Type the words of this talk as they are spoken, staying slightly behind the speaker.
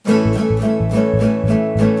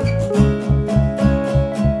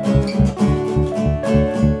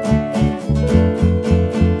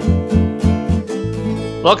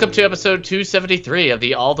Welcome to episode 273 of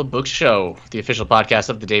the All the Books Show, the official podcast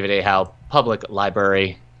of the David A. Howe Public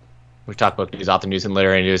Library. We talk book news, author news, and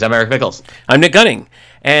literary news. I'm Eric Mickles. I'm Nick Gunning.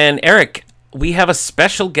 And Eric, we have a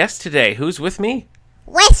special guest today. Who's with me?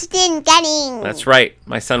 Weston Gunning. That's right.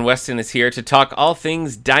 My son Weston is here to talk all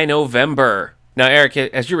things Dinovember. Now, Eric,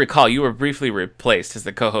 as you recall, you were briefly replaced as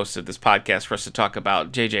the co-host of this podcast for us to talk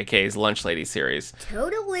about JJK's Lunch Lady series.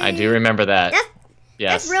 Totally. I do remember that.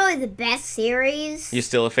 Yes. That's really the best series. You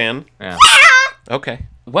still a fan? Yeah. Okay.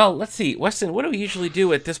 Well, let's see. Weston, what do we usually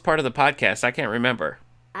do at this part of the podcast? I can't remember.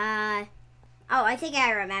 I think I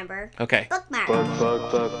remember. Okay. Bookmark.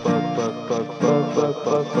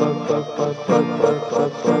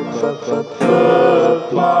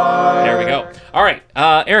 There we go. All right.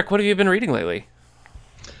 Eric, what have you been reading lately?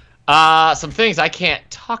 Some things I can't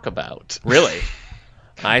talk about. Really?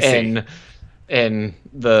 I see. In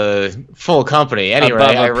the full company. Anyway,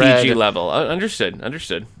 Above I a read PG level. Understood.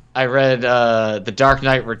 I read The Dark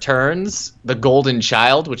Knight Returns, The Golden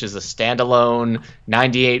Child, which is a standalone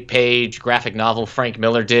 98-page graphic novel Frank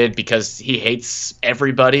Miller did because he hates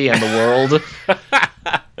everybody in the world.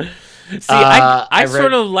 See, I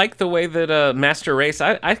sort of like the way that Master Race,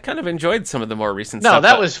 I kind of enjoyed some of the more recent stuff. No,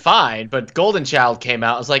 that was fine, but Golden Child came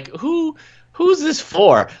out. I was like, who's this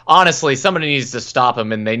for? Honestly, somebody needs to stop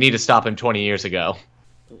him, and they need to stop him 20 years ago.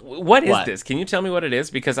 What is this? Can you tell me what it is?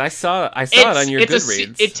 Because I saw it on your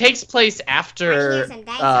Goodreads. It takes place after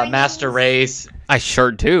Master Race. I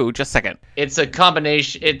sure do. Just a second. It's a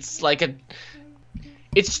combination. It's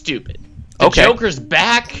stupid. The Okay. Joker's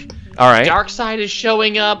back. All right. Darkseid is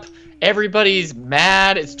showing up. Everybody's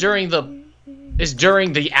mad. It's during the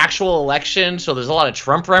actual election, so there's a lot of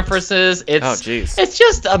Trump references. Jeez. It's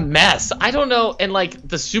just a mess. I don't know. And like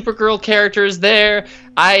the Supergirl character is there.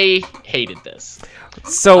 I hated this.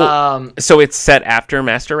 So it's set after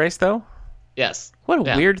Master Race, though? Yes. What a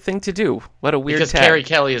weird thing to do. What a weird because tag. Carrie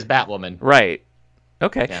Kelly is Batwoman. Right.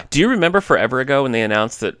 Okay. Yeah. Do you remember forever ago when they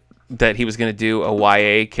announced that he was going to do a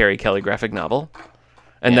YA Carrie Kelly graphic novel?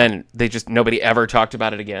 And then nobody ever talked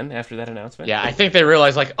about it again after that announcement? Yeah, I think they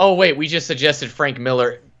realized, like, oh, wait, we just suggested Frank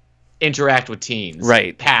Miller interact with teens.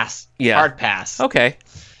 Right. Pass. Yeah. Hard pass. Okay.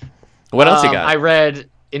 What else you got? I read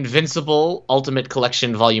Invincible Ultimate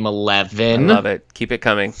Collection Volume 11. I love it. Keep it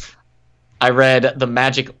coming. I read The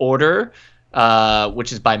Magic Order,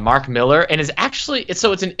 which is by Mark Miller, and is actually it's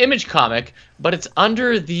an Image comic, but it's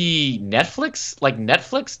under the Netflix. Like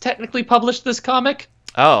Netflix technically published this comic.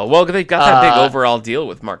 Oh, well, they got that big overall deal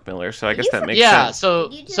with Mark Miller, so I guess that makes sense. So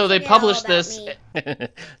they published this.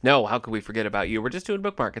 No, how could we forget about you? We're just doing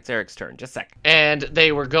bookmark. It's Eric's turn. Just a sec. And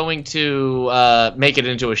they were going to make it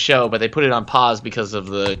into a show, but they put it on pause because of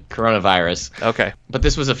the coronavirus. Okay. But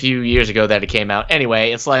this was a few years ago that it came out.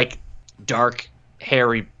 Anyway, it's like dark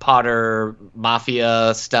Harry Potter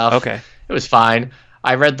mafia stuff. Okay. It was fine.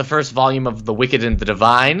 I read the first volume of The Wicked and the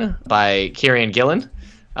Divine by Kieran Gillen,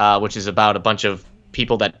 which is about a bunch of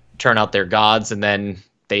people that turn out their gods and then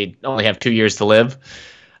they only have 2 years to live.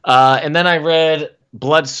 And then I read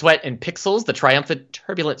Blood, Sweat, and Pixels, The Triumphant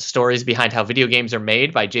Turbulent Stories Behind How Video Games Are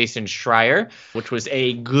Made by Jason Schreier, which was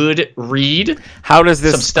a good read. How does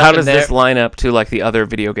this line up to like the other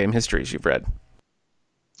video game histories you've read?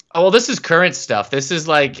 Oh, well, this is current stuff. This is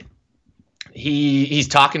like he's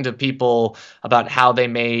talking to people about how they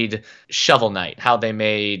made Shovel Knight, how they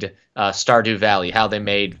made Stardew Valley, how they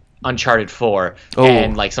made Uncharted 4,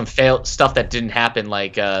 and like some stuff that didn't happen,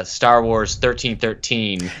 like Star Wars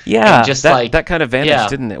 1313. Yeah, and just that kind of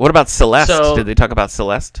vanished, didn't it? What about Celeste? Did they talk about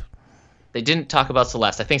Celeste? They didn't talk about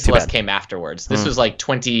Celeste. I think Celeste came afterwards. This was like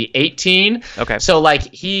 2018. Okay. So like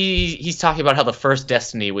he's talking about how the first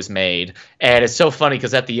Destiny was made, and it's so funny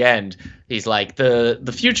because at the end he's like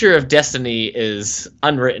the future of Destiny is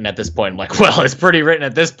unwritten at this point. I'm like, well, it's pretty written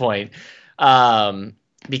at this point.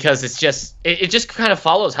 Because it's just it just kind of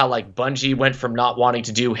follows how like Bungie went from not wanting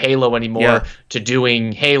to do Halo anymore to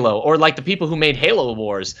doing Halo, or like the people who made Halo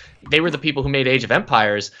Wars, they were the people who made Age of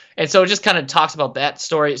Empires, and so it just kind of talks about that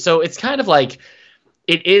story. So it's kind of like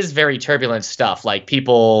it is very turbulent stuff, like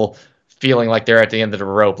people feeling like they're at the end of the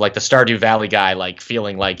rope, like the Stardew Valley guy, like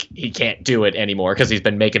feeling like he can't do it anymore because he's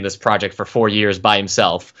been making this project for 4 years by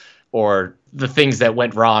himself, or the things that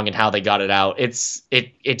went wrong and how they got it out.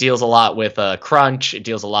 It deals a lot with crunch. It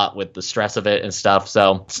deals a lot with the stress of it and stuff.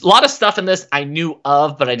 So a lot of stuff in this I knew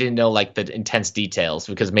of, but I didn't know like the intense details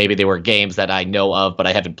because maybe they were games that I know of, but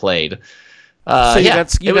I haven't played. So you got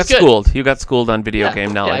schooled. You got schooled on video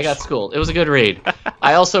game knowledge. Yeah, I got schooled. It was a good read.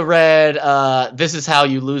 I also read This Is How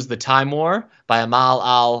You Lose the Time War by Amal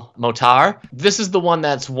Al-Mohtar. This is the one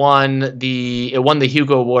that's won the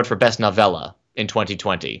Hugo Award for Best Novella in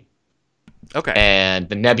 2020. Okay. And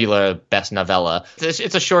the Nebula Best Novella.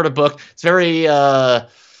 It's a shorter book. It's very, I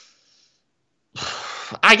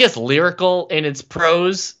guess, lyrical in its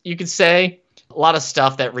prose, you could say. A lot of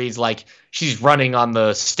stuff that reads like she's running on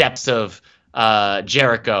the steps of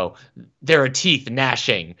Jericho. There are teeth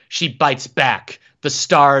gnashing. She bites back. The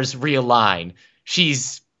stars realign.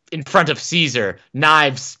 She's in front of Caesar.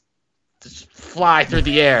 Knives fly through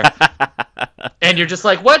the air. And you're just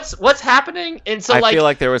like, what's happening? And so I feel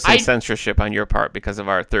like there was some censorship on your part because of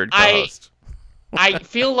our third co-host. I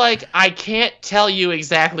feel like I can't tell you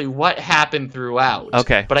exactly what happened throughout.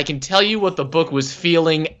 Okay. But I can tell you what the book was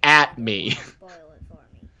feeling at me.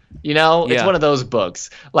 You know, it's one of those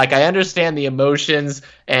books. Like, I understand the emotions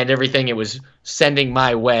and everything it was sending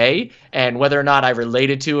my way, and whether or not I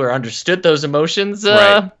related to or understood those emotions,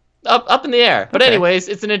 up in the air. But anyways,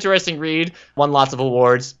 it's an interesting read. Won lots of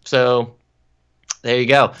awards, so there you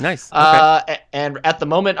go. Nice. Okay. And at the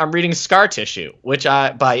moment, I'm reading Scar Tissue,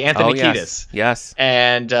 by Anthony Kiedis. Yes.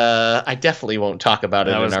 And I definitely won't talk about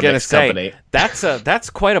it in our next company. That's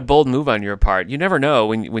quite a bold move on your part. You never know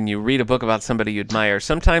when you read a book about somebody you admire.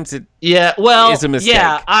 Sometimes it is a mistake.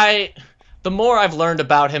 Yeah, the more I've learned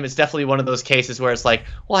about him, it's definitely one of those cases where it's like,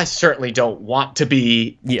 well, I certainly don't want to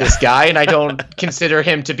be this guy, and I don't consider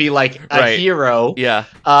him to be like a hero. Yeah.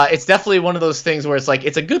 It's definitely one of those things where it's like,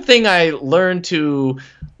 it's a good thing I learned to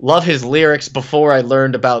love his lyrics before I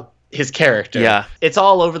learned about his character. Yeah. It's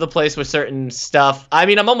all over the place with certain stuff. I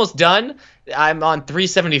mean, I'm almost done. I'm on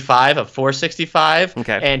 375 of 465.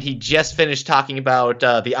 Okay. And he just finished talking about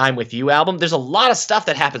the I'm With You album. There's a lot of stuff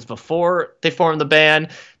that happens before they form the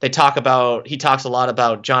band. He talks a lot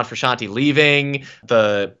about John Frusciante leaving,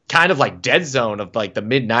 the kind of like dead zone of like the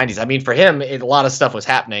mid 90s. I mean, for him, a lot of stuff was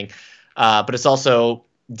happening. But it's also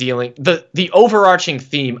the overarching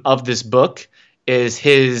theme of this book is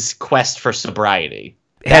his quest for sobriety.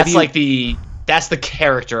 That's the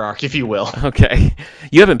character arc, if you will. Okay.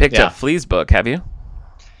 You haven't picked up Flea's book, have you?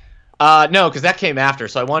 No, because that came after,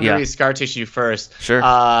 so I wanted to read Scar Tissue first. Sure.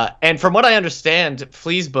 And from what I understand,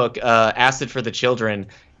 Flea's book, Acid for the Children,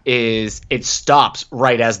 it stops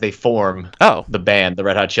right as they form the band, the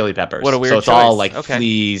Red Hot Chili Peppers. What a weird So it's choice. all like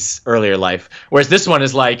Flea's earlier life. Whereas this one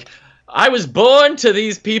is like, I was born to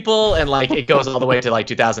these people, and like it goes all the way to like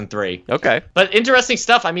 2003. Okay. But interesting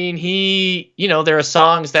stuff. I mean, there are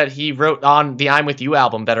songs that he wrote on the I'm With You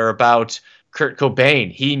album that are about Kurt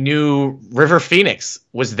Cobain. He knew River Phoenix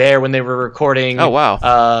was there when they were recording. Oh,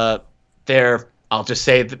 wow. I'll just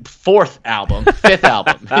say the fifth album. He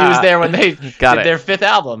was there when they did their fifth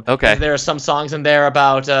album. Okay. There are some songs in there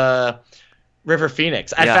about River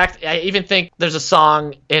Phoenix. In fact, I even think there's a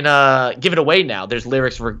song in Give It Away Now. There's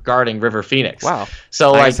lyrics regarding River Phoenix. Wow.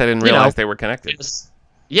 So I guess I didn't realize they were connected.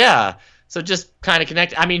 So just kind of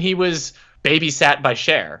connected. I mean, he was babysat by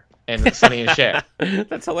Cher and Sonny and Cher.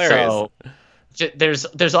 That's hilarious. So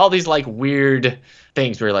there's all these like weird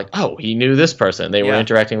things where you're like, oh, he knew this person. They were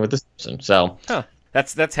interacting with this person. So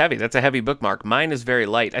that's heavy. That's a heavy bookmark. Mine is very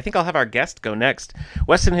light. I think I'll have our guest go next.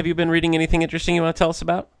 Weston, have you been reading anything interesting you want to tell us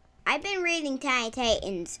about? I've been reading Tiny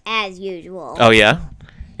Titans as usual. Oh yeah?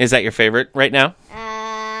 Is that your favorite right now?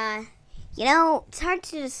 It's hard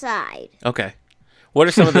to decide. Okay. What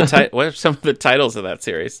are some of the titles of that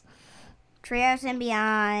series? Trios and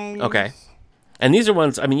Beyond. Okay. And these are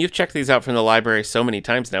ones, I mean, you've checked these out from the library so many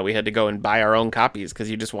times now. We had to go and buy our own copies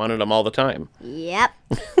because you just wanted them all the time. Yep.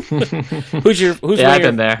 I've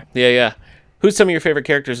been there. Yeah. Who's some of your favorite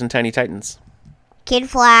characters in Tiny Titans? Kid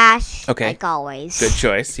Flash. Okay. Like always. Good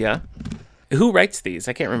choice, yeah. Who writes these?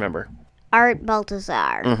 I can't remember. Art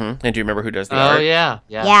Baltazar. Mm-hmm. And do you remember who does the art? Oh, yeah.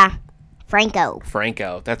 Yeah.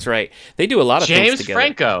 Franco, that's right. They do a lot of things together.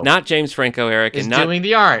 James Franco. Not James Franco, Eric. Is doing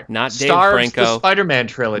the art. Not Dave Stars Franco. The Spider-Man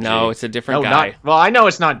trilogy. No, it's a different guy. I know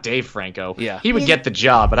it's not Dave Franco. Yeah. He would get the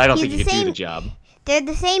job, but I don't think he could do the job. They're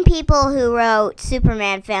the same people who wrote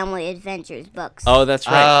Superman Family Adventures books. Oh, that's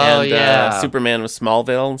right. Oh, and Superman with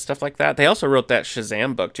Smallville and stuff like that. They also wrote that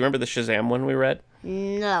Shazam book. Do you remember the Shazam one we read?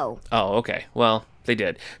 No. Oh, okay. Well, they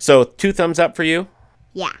did. So 2 thumbs up for you?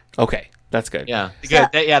 Yeah. Okay. That's good. Yeah. Good.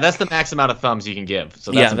 That's the max amount of thumbs you can give.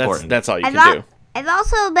 So that's important. That's all you can do. I've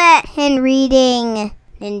also been reading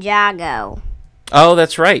Ninjago. Oh,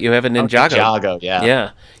 that's right. You have a Ninjago. Ninjago, yeah.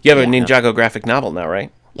 Yeah. You have a Ninjago graphic novel now,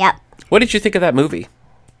 right? Yep. What did you think of that movie?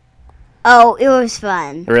 Oh, it was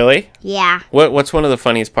fun. Really? Yeah. What's one of the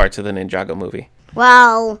funniest parts of the Ninjago movie?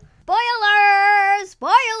 Well,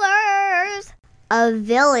 spoilers! A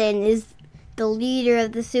villain is the leader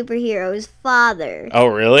of the superhero's father. Oh,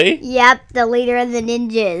 really? Yep, the leader of the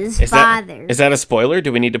ninjas' father. Is that a spoiler?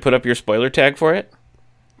 Do we need to put up your spoiler tag for it?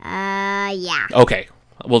 Yeah. Okay,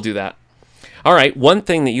 we'll do that. All right, one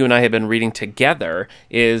thing that you and I have been reading together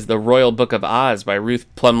is The Royal Book of Oz by Ruth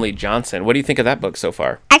Plumley Johnson. What do you think of that book so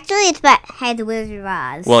far? Actually, it's by The Wizard of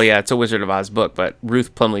Oz. Well, yeah, it's a Wizard of Oz book, but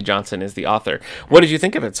Ruth Plumley Johnson is the author. What did you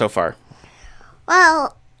think of it so far?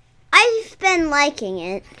 Well, I've been liking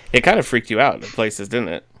it. It kind of freaked you out in places, didn't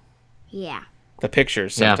it? Yeah. The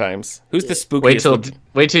pictures Yeah. sometimes. Who's the spookiest?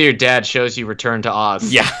 Wait till your dad shows you Return to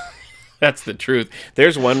Oz. Yeah, that's the truth.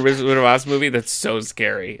 There's one Wizard of Oz movie that's so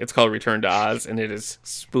scary. It's called Return to Oz, and it is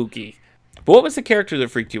spooky. But what was the character that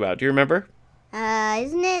freaked you out? Do you remember?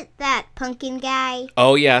 Isn't it that pumpkin guy?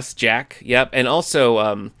 Oh yes, Jack. Yep, and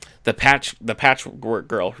also the patchwork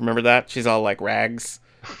girl. Remember that? She's all like rags.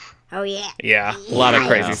 Oh, yeah. Yeah, a lot of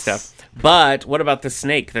crazy stuff. But what about the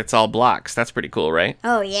snake that's all blocks? That's pretty cool, right?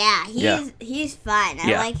 Oh, yeah. Yeah. He's fun. I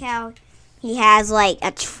Yeah. like how he has, like,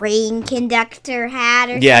 a train conductor hat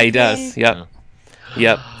or something. Yeah, he does. Yep.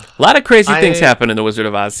 Yep. A lot of crazy things happen in the Wizard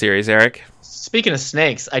of Oz series, Eric. Speaking of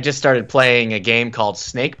snakes, I just started playing a game called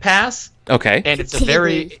Snake Pass, Okay. and it's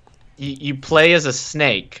a you play as a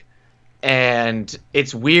snake, and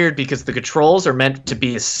it's weird because the controls are meant to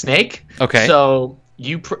be a snake. Okay. So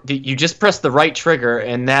you just press the right trigger,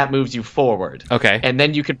 and that moves you forward. Okay. And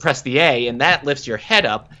then you can press the A, and that lifts your head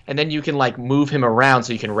up, and then you can like move him around,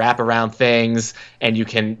 so you can wrap around things, and you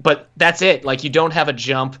can. But that's it. Like you don't have a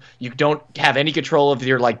jump. You don't have any control of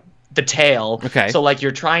your like the tail. Okay. So like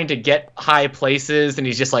you're trying to get high places, and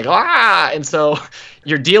he's just like and so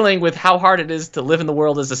you're dealing with how hard it is to live in the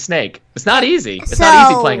world as a snake. It's not easy. It's not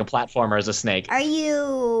easy playing a platformer as a snake. Are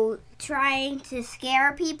you trying to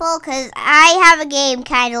scare people? Because I have a game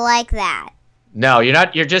kind of like that. No, you're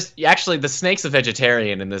not. You're just actually the snake's a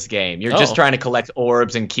vegetarian in this game. You're just trying to collect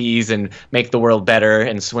orbs and keys and make the world better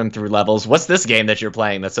and swim through levels. What's this game that you're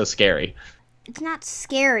playing that's so scary? It's not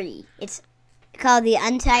scary. It's called the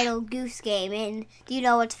Untitled Goose Game. And do you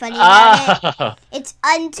know what's funny about it? It's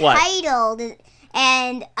untitled.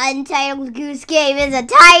 And Untitled Goose Game is a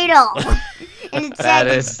title. And it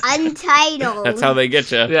says Untitled. That's how they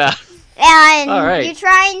get you. Yeah. And All right. you're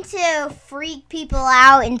trying to freak people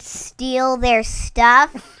out and steal their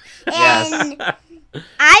stuff. And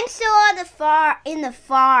I'm still on the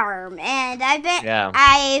farm, and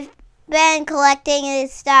I've been collecting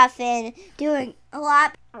his stuff and doing a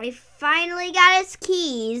lot. I finally got his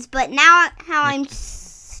keys, but now I'm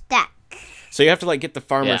stuck. So you have to like get the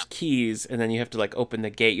farmer's keys, and then you have to like open the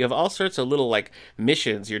gate. You have all sorts of little like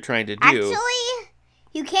missions you're trying to do. Actually,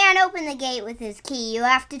 you can't open the gate with his key. You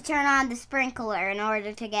have to turn on the sprinkler in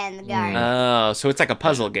order to get in the garden. Oh, so it's like a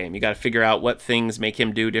puzzle game. You got to figure out what things make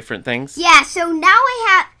him do different things. Yeah, so now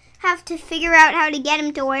I have to figure out how to get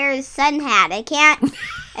him to wear his sun hat. I can't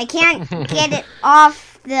get it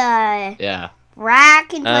off the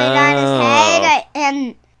rack and put it on his head,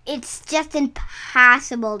 and it's just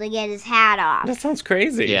impossible to get his hat off. That sounds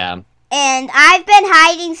crazy. Yeah. And I've been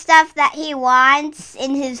hiding stuff that he wants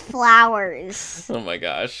in his flowers. Oh my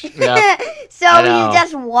gosh. Yeah. So he's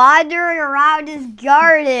just wandering around his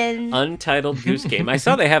garden. Untitled Goose Game. I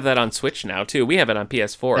saw they have that on Switch now too. We have it on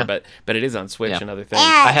PS4, but it is on Switch and other things.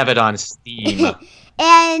 I have it on Steam.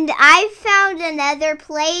 And I found another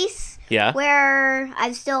place Yeah. where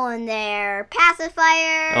I've stolen their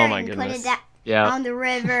pacifier. Oh my and goodness. Put it on the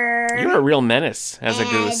river. You're a real menace as a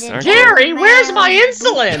goose, aren't you? Gary, where's my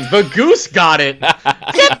insulin? The goose got it.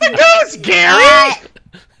 Get the goose, Gary.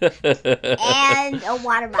 And a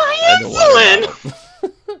watermelon. My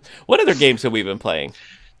insulin. What other games have we been playing?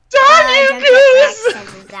 Darn you, goose.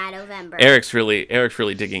 Since that November. Eric's really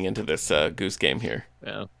digging into this goose game here.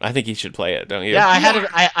 Yeah. I think he should play it, don't you? Yeah, I had it.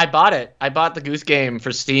 I bought it. I bought the Goose Game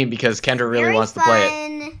for Steam because Kendra really Very wants to play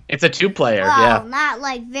it. It's a 2-player. Well, not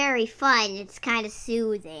like very fun. It's kind of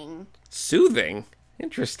soothing. Soothing.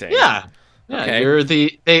 Interesting. Yeah. Yeah. Okay. You're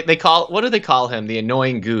they call what do they call him? The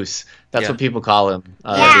annoying goose. That's what people call him.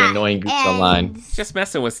 The annoying goose online. He's just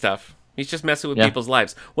messing with stuff. He's just messing with people's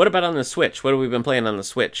lives. What about on the Switch? What have we been playing on the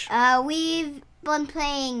Switch? We've been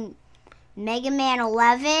playing Mega Man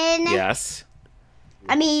 11. Yes.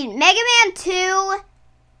 I mean, Mega Man 2,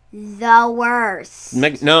 the worst.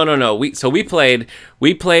 No. We played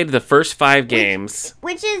the first 5 games.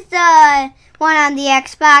 Which is the one on the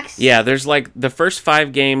Xbox? Yeah, there's like the first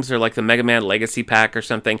 5 games are like the Mega Man Legacy Pack or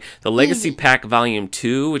something. The Legacy Pack Volume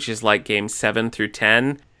 2, which is like games 7 through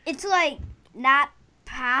 10. It's like not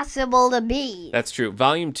possible to beat. That's true.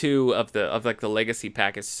 Volume 2 of the Legacy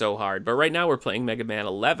Pack is so hard. But right now we're playing Mega Man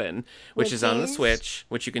 11, which is on the Switch,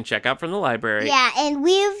 which you can check out from the library. Yeah, and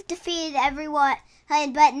we've defeated everyone,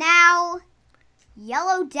 but now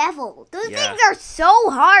Yellow Devil. Those things are so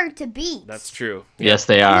hard to beat. That's true. Yes,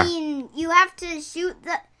 they are. I mean, you have to shoot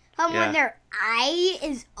them when their eye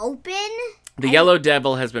is open. The Yellow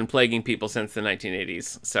Devil has been plaguing people since the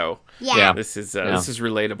 1980s, so this is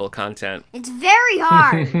relatable content. It's very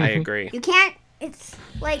hard. I agree. You can't. It's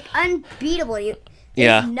like unbeatable.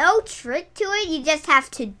 There's no trick to it. You just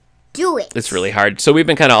have to do it. It's really hard. So we've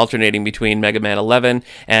been kind of alternating between Mega Man 11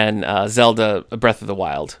 and Zelda Breath of the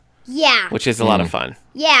Wild. Yeah. Which is a lot of fun.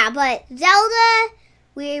 Yeah, but Zelda,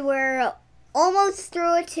 we were almost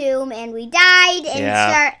through a tomb and we died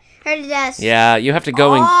and started us. Yeah, you have to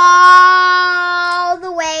go all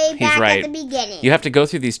the way back at the beginning. You have to go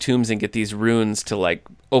through these tombs and get these runes to like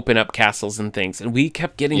open up castles and things. And we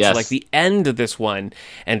kept getting to like the end of this one,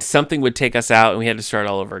 and something would take us out, and we had to start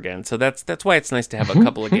all over again. So that's why it's nice to have a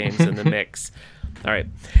couple of games in the mix. All right.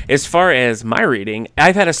 As far as my reading,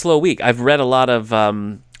 I've had a slow week. I've read a lot of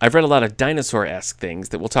dinosaur-esque things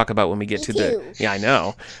that we'll talk about when we get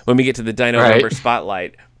when we get to the Dino November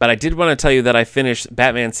Spotlight. But I did want to tell you that I finished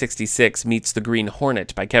Batman 66 Meets the Green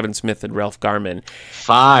Hornet by Kevin Smith and Ralph Garman.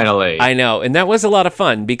 Finally. I know, and that was a lot of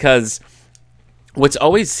fun because what's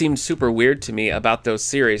always seemed super weird to me about those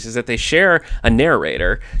series is that they share a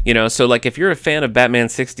narrator, so like if you're a fan of Batman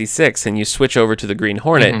 66 and you switch over to the Green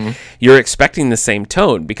Hornet, you're expecting the same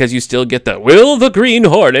tone because you still get the Will the Green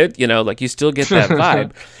Hornet, like you still get that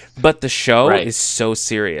vibe. But the show is so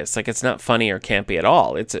serious. Like it's not funny or campy at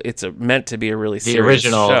all. It's meant to be a really serious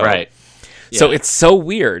original show. Right. Yeah. So it's so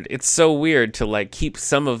weird. It's so weird to like keep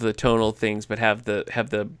some of the tonal things but have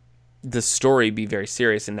the story be very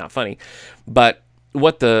serious and not funny. But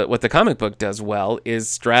what the comic book does well is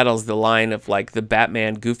straddles the line of like the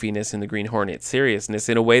Batman goofiness and the Green Hornet seriousness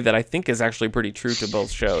in a way that I think is actually pretty true to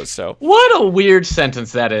both shows. So what a weird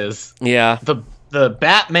sentence that is. Yeah. The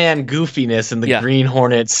Batman goofiness and the Green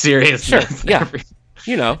Hornet seriousness. Sure.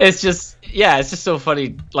 Yeah. It's just so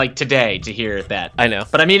funny like today to hear that. I know.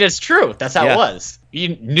 But I mean it's true. That's how it was.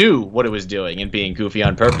 You knew what it was doing and being goofy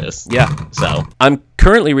on purpose. Yeah. So I'm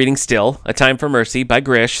currently reading still A Time for Mercy by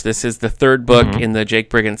Grish. This is the third book in the Jake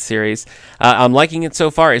Brigance series. I'm liking it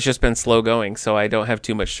so far. It's just been slow going, so I don't have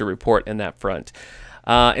too much to report in that front.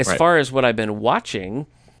 As far as what I've been watching,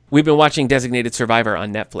 we've been watching Designated Survivor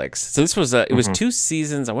on Netflix. So this was it was 2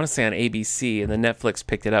 seasons, I want to say on ABC, and then Netflix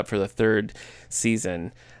picked it up for the 3rd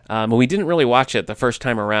season. We didn't really watch it the first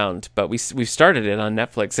time around, but we've started it on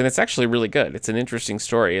Netflix, and it's actually really good. It's an interesting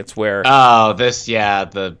story. It's where at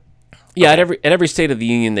every State of the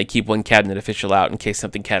Union they keep one cabinet official out in case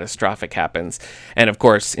something catastrophic happens, and of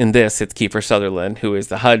course in this it's Kiefer Sutherland, who is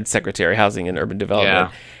the HUD Secretary, Housing and Urban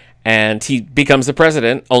Development. And he becomes the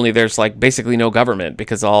president, only there's like basically no government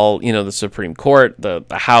because all, the Supreme Court, the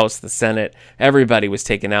House, the Senate, everybody was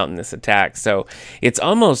taken out in this attack. So it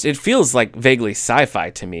feels like vaguely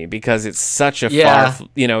sci-fi to me because it's such a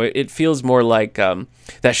it feels more like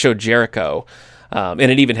that show Jericho. And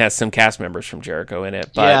it even has some cast members from Jericho in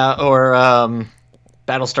it. But, or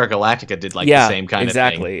Battlestar Galactica did like the same kind of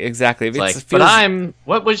thing. Exactly.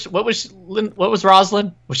 What was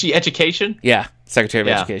Rosalind? Was she education? Yeah. Secretary of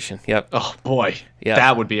Education. Yep. Oh boy. Yeah.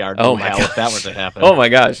 That would be our hell if that were to happen. Oh my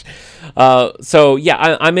gosh. So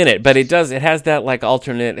yeah, I'm in it, but it has that like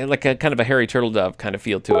alternate, like a kind of a Harry Turtledove kind of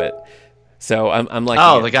feel to it. So I'm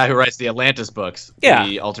like, the guy who writes the Atlantis books,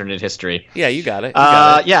 the alternate history. Yeah, you got it.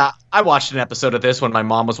 Yeah, I watched an episode of this when my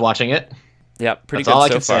mom was watching it. Yeah, pretty That's good all I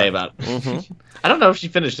so can far. say about it. I don't know if she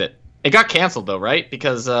finished it. It got canceled though, right?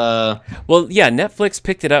 Because Netflix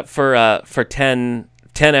picked it up for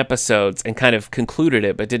 10 episodes and kind of concluded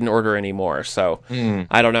it, but didn't order any more. So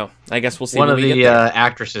I don't know. I guess we'll see. One of the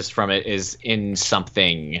actresses from it is in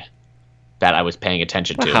something that I was paying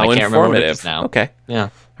attention to. How I can't remember what it is now. Okay. Yeah.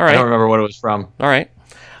 All right. I don't remember what it was from. All right.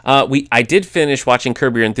 I did finish watching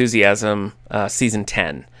Curb Your Enthusiasm season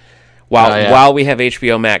 10. While we have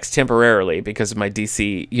HBO Max temporarily because of my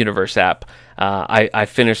DC Universe app, I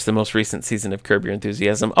finished the most recent season of Curb Your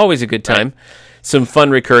Enthusiasm. Always a good time. Right. Some fun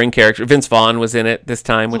recurring characters. Vince Vaughn was in it this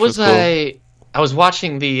time, which was cool. I was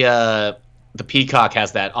watching the Peacock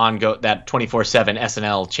has that that 24/7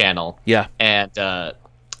 SNL channel. Yeah. And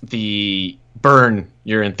the Burn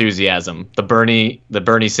Your Enthusiasm, the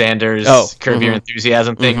Bernie Sanders Curb Your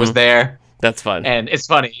Enthusiasm thing was there. That's fun. And it's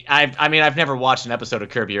funny. I've never watched an episode of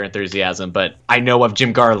Curb Your Enthusiasm, but I know of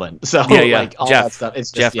Jim Garland. So like all that stuff. It's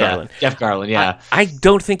just Garland. Jeff Garland, yeah. I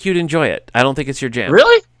don't think you'd enjoy it. I don't think it's your jam.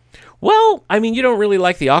 Really? Well, I mean, you don't really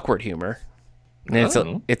like the awkward humor. It's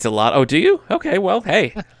a lot. Oh, do you? Okay, well,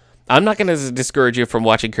 hey. I'm not going to discourage you from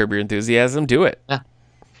watching Curb Your Enthusiasm. Do it. Yeah.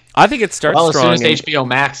 I think it starts strong. As soon as HBO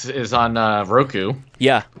Max is on Roku.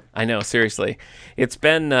 Yeah, I know. Seriously, it's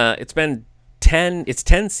been it's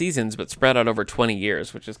 10 seasons, but spread out over 20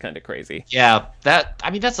 years, which is kind of crazy. Yeah, that's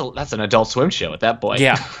an Adult Swim show at that point.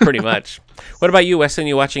 Yeah, pretty much. What about you, Weston?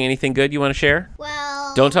 You watching anything good you want to share?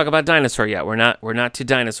 Well, don't talk about dinosaur yet. We're not to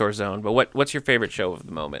dinosaur zone. But what's your favorite show of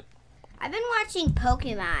the moment? I've been watching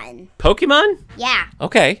Pokemon. Pokemon? Yeah.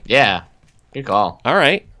 Okay. Yeah. Good call. All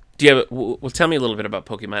right. Do you have? Well, tell me a little bit about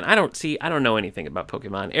Pokemon. I don't know anything about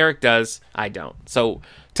Pokemon. Eric does. I don't. So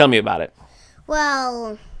tell me about it.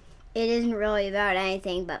 Well, it isn't really about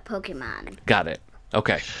anything but Pokemon. Got it.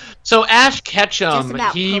 Okay. So Ash Ketchum,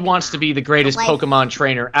 he wants to be the greatest Pokemon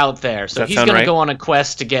trainer out there. So he's going to go on a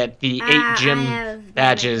quest to get the 8 gym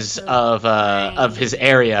badges of his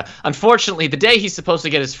area. Unfortunately, the day he's supposed to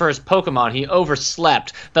get his first Pokemon, he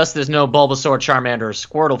overslept. Thus, there's no Bulbasaur, Charmander, or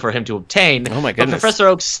Squirtle for him to obtain. Oh my goodness. But Professor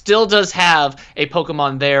Oak still does have a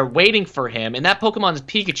Pokemon there waiting for him, and that Pokemon is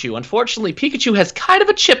Pikachu. Unfortunately, Pikachu has kind of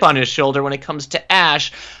a chip on his shoulder when it comes to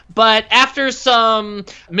Ash, but after some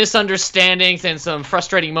misunderstandings and some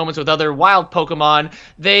frustrating moments with other wild Pokemon,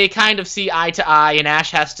 they kind of see eye to eye, and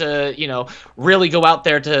Ash has to, really go out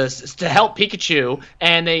there to help Pikachu,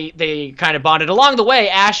 and they kind of bonded. Along the way,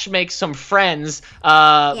 Ash makes some friends,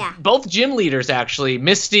 both gym leaders, actually.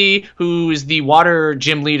 Misty, who's the water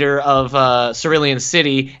gym leader of Cerulean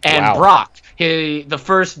City, and Brock, the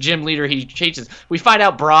first gym leader he chases. We find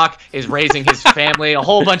out Brock is raising his family, a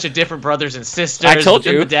whole bunch of different brothers and sisters. I told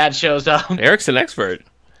you. The dad shows up. Eric's an expert.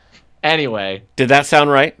 Anyway. Did that sound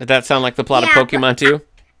right? Did that sound like the plot of Pokemon 2?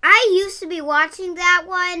 I used to be watching that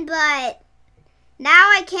one, but now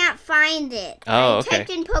I can't find it. Oh, I typed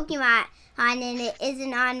in Pokemon and it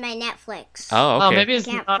isn't on my Netflix. Oh, okay. Oh, maybe it's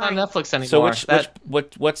not on Netflix anymore. So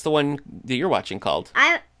what's the one that you're watching called?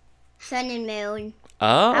 Sun and Moon.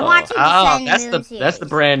 Oh. I'm watching the Sun and Moon series. That's the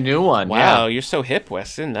brand new one. Wow, you're so hip,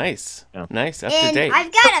 Weston. Nice. Yeah. Nice, up to date.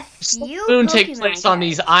 I've got a few Moon Pokemon takes place on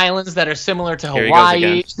these islands that are similar to Here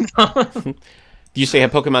Hawaii. Do you say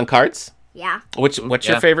have Pokemon cards? Yeah. What's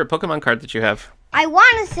your favorite Pokemon card that you have? I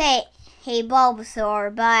want to say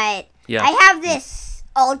Bulbasaur, but I have this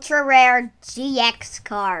ultra rare GX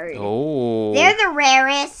card. Oh. They're the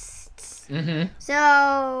rarest. Mm-hmm.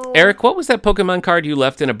 So, Eric, what was that Pokemon card you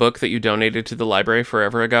left in a book that you donated to the library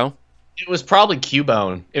forever ago? It was probably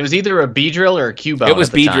Cubone. It was either a Beedrill or a Cubone. It was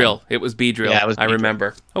Beedrill. It was Beedrill. Yeah, it was Beedrill. I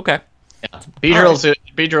remember. Okay. Yeah.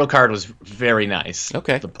 Beedrill card was very nice.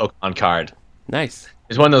 Okay. The Pokemon card. Nice.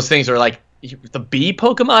 It's one of those things where, like, the bee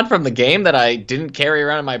Pokemon from the game that I didn't carry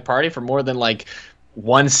around in my party for more than, like,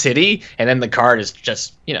 one city, and then the card is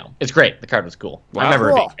just, it's great. The card was cool. Wow. I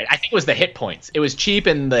remember it being great. I think it was the hit points. It was cheap,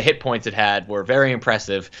 and the hit points it had were very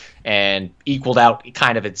impressive and equaled out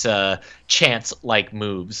kind of its chance-like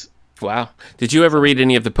moves. Wow. Did you ever read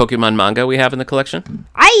any of the Pokemon manga we have in the collection?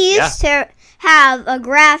 I used to have a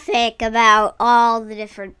graphic about all the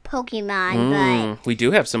different Pokemon, but... We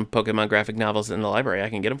do have some Pokemon graphic novels in the library. I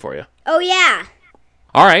can get them for you. Oh, yeah.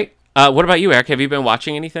 All right. What about you, Eric? Have you been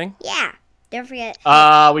watching anything? Yeah. Don't forget.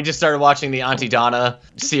 We just started watching the Auntie Donna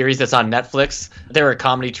series that's on Netflix. They're a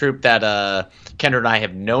comedy troupe that Kendra and I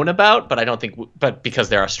have known about, but I don't think, but because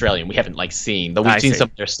they're Australian, we haven't seen. But we've seen some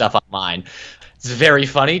of their stuff online. It's very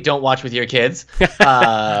funny. Don't watch with your kids.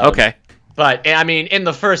 Okay. But I mean, in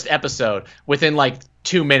the first episode, within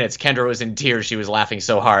 2 minutes, Kendra was in tears. She was laughing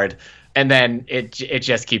so hard. And then it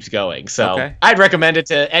just keeps going. So I'd recommend it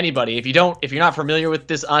to anybody. If you're not familiar with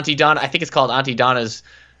this Auntie Donna, I think it's called Auntie Donna's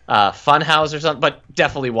Funhouse or something, but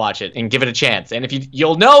definitely watch it and give it a chance. And if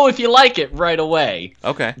you'll know if you like it right away.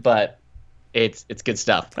 Okay. But it's good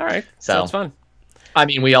stuff. All right. Sounds fun. I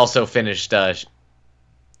mean, we also finished that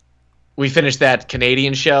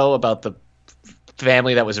Canadian show about the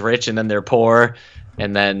family that was rich and then they're poor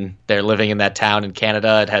and then they're living in that town in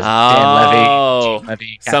Canada. It has Dan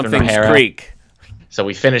Levy, Something's Creek. So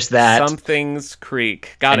we finished that. Something's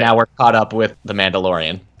Creek. Got it. And now we're caught up with The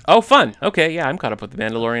Mandalorian. Oh, fun. Okay, yeah, I'm caught up with The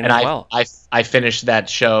Mandalorian as well. I finished that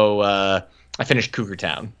show. I finished Cougar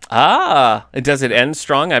Town. Does it end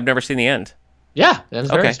strong? I've never seen the end. Yeah, it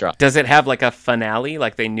ends very strong. Does it have a finale,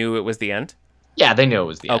 like they knew it was the end? Yeah, they knew it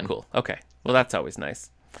was the end. Oh, cool. Okay. Well, that's always nice.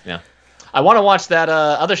 Yeah. I want to watch that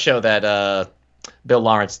other show that Bill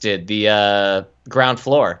Lawrence did, the Ground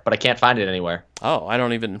Floor, but I can't find it anywhere. Oh, I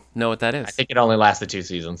don't even know what that is. I think it only lasted 2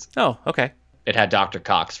 seasons. Oh, okay. It had Dr.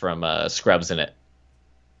 Cox from Scrubs in it.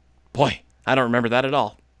 Boy, I don't remember that at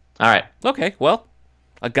all. All right. Okay, well,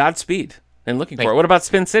 a Godspeed and looking for it. What about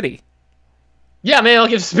Spin City? Yeah, man, I'll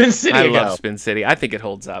give Spin City a go. I love Spin City. I think it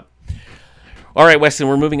holds up. All right, Weston,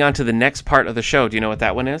 we're moving on to the next part of the show. Do you know what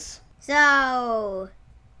that one is? So,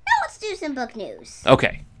 now let's do some book news.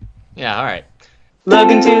 Okay. Yeah, all right. Look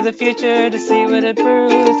into the future to see what it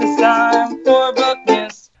proves. It's time for book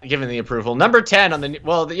news. Given the approval. Number 10 on the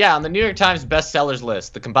New York Times bestsellers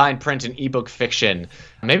list, the combined print and ebook fiction.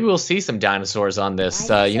 Maybe we'll see some dinosaurs on this.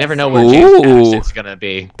 You never know where James Patterson's going to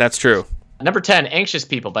be. That's true. Number 10, Anxious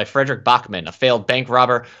People by Frederick Bachman. A failed bank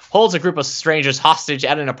robber holds a group of strangers hostage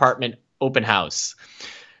at an apartment open house.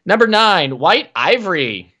 Number 9, White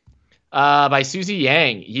Ivory by Susie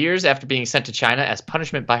Yang. Years after being sent to China as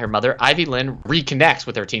punishment by her mother, Ivy Lynn reconnects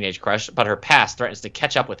with her teenage crush, but her past threatens to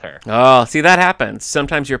catch up with her. Oh, see, that happens.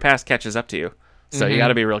 Sometimes your past catches up to you. So you got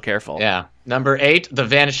to be real careful. Yeah. Number 8, The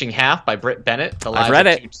Vanishing Half by Britt Bennett. I've read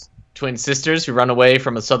it. Two twin sisters who run away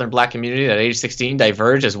from a southern black community at age 16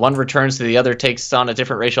 diverge as one returns to the other, takes on a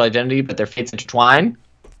different racial identity, but their fates intertwine.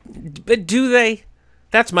 But do they?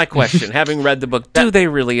 That's my question. Having read the book, do they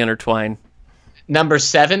really intertwine? Number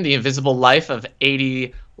 7, The Invisible Life of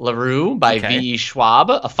Adie LaRue by V.E. Schwab.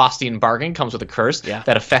 A Faustian bargain comes with a curse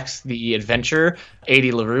that affects the adventure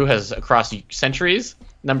Adie LaRue has across centuries.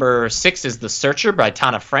 Number 6 is The Searcher by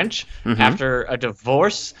Tana French. After a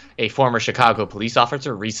divorce, a former Chicago police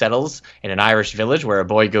officer resettles in an Irish village where a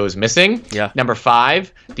boy goes missing. Number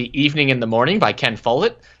 5, The Evening in the Morning by Ken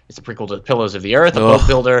Follett. It's a prequel to Pillars of the Earth, a boat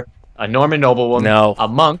builder, a Norman noblewoman, a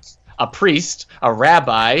monk, a priest, a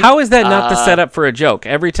rabbi. How is that not the setup for a joke?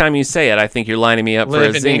 Every time you say it, I think you're lining me up for a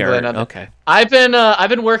zinger. Okay. I've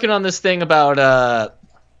been working on this thing about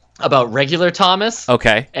regular Thomas.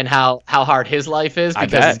 Okay. And how hard his life is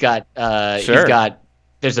because he's got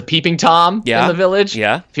there's a peeping Tom in the village.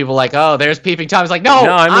 Yeah. People are like, oh, there's peeping Tom. He's like, no,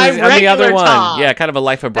 I'm the other one. Tom. Yeah, kind of a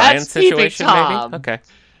Life of Brian situation, maybe. Okay.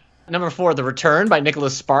 Number 4, The Return by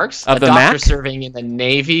Nicholas Sparks. Of a the doctor Mac? serving in the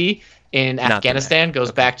Navy in Afghanistan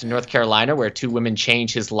goes back to North Carolina where 2 women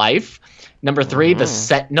change his life. Number 3, The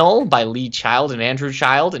Sentinel by Lee Child and Andrew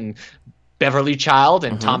Child and Beverly Child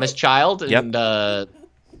and Thomas Child and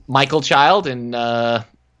Michael Child and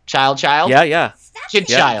Child. Yeah. Kid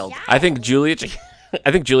Child. I think Julia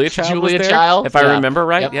Child was there, Child. if I remember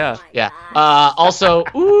right. Yeah. Also,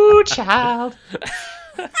 ooh, child.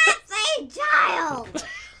 That's a child.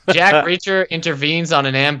 Jack Reacher intervenes on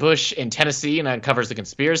an ambush in Tennessee and uncovers the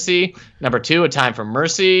conspiracy. Number 2, A Time for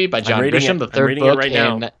Mercy by John Grisham, the third book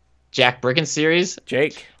in Jack Briggens series.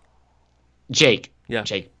 Jake. Yeah.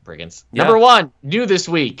 Jake Briggens. Number 1, new this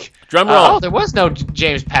week. Drum roll. There was no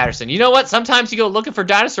James Patterson. You know what? Sometimes you go looking for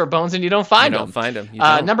dinosaur bones and you don't find them.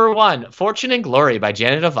 Number 1, Fortune and Glory by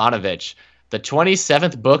Janet Ivanovich, the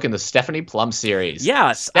 27th book in the Stephanie Plum series. Yeah,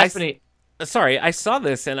 I saw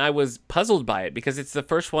this and I was puzzled by it because it's the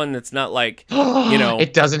first one that's not like,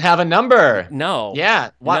 it doesn't have a number. No. Yeah.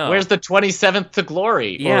 No. Where's the 27th to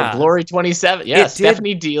Glory? Yeah. Or Glory 27? Yeah,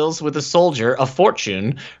 Stephanie deals with a soldier of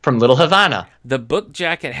fortune from Little Havana. The book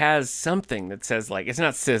jacket has something that says, like, it's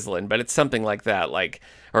not sizzling, but it's something like that, like,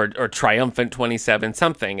 or Triumphant 27,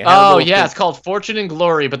 something. It's called Fortune and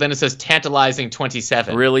Glory, but then it says Tantalizing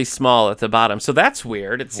 27. Really small at the bottom. So that's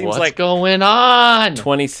weird. It seems What's going on?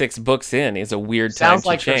 26 books in is a weird time Sounds to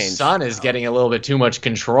like change. Your son is getting a little bit too much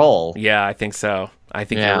control. Yeah, I think so. I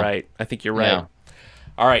think you're right. Yeah.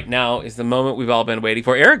 All right, now is the moment we've all been waiting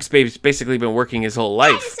for. Eric's basically been working his whole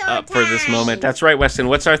life up for this moment. That's right, Weston.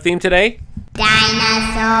 What's our theme today?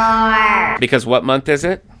 Dinosaur. Because what month is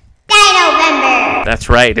it? Dino-vember. That's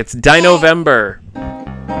right. It's Dino-vember.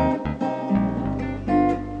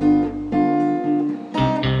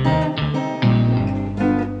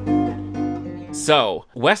 So,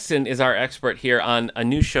 Weston is our expert here on a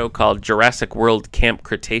new show called Jurassic World Camp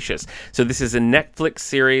Cretaceous. So this is a Netflix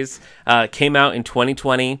series, came out in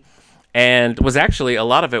 2020, and was actually, a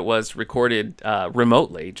lot of it was recorded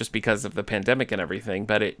remotely just because of the pandemic and everything,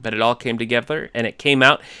 but it all came together and it came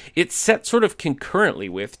out. It's set sort of concurrently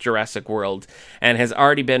with Jurassic World and has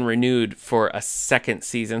already been renewed for a second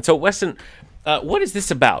season. So, Weston, what is this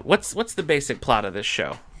about? What's the basic plot of this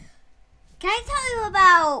show? Can I tell you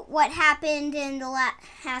about what happened in the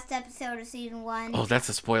last episode of season 1? Oh, that's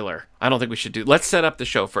a spoiler. I don't think we should do. Let's set up the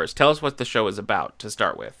show first. Tell us what the show is about to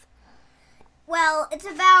start with. Well, it's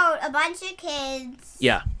about a bunch of kids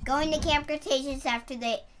going to Camp Cretaceous after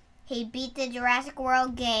he beat the Jurassic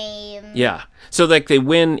World game. Yeah. So, like,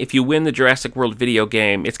 if you win the Jurassic World video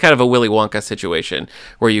game, it's kind of a Willy Wonka situation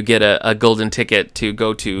where you get a golden ticket to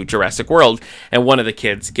go to Jurassic World, and one of the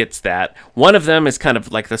kids gets that. One of them is kind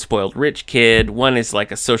of like the spoiled rich kid. One is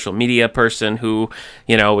like a social media person who,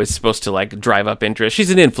 is supposed to, like, drive up interest.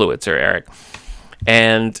 She's an influencer, Eric.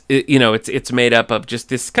 And, it's made up of just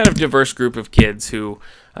this kind of diverse group of kids who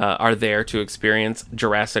are there to experience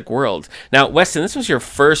Jurassic World. Now, Weston, was this your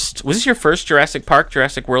first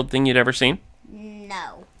Jurassic World thing you'd ever seen?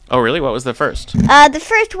 No. Oh, really? What was the first? The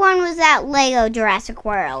first one was at Lego Jurassic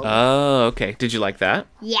World. Oh, okay. Did you like that?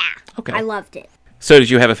 Yeah. Okay. I loved it. So did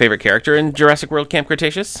you have a favorite character in Jurassic World Camp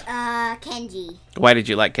Cretaceous? Kenji. Why did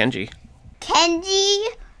you like Kenji? Kenji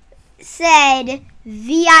said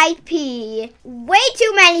VIP way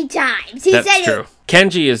too many times. That's true.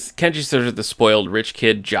 Kenji's sort of the spoiled rich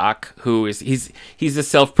kid jock who is he's the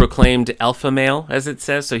self-proclaimed alpha male, as it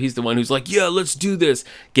says. So he's the one who's like, yeah, let's do this,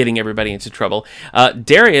 getting everybody into trouble.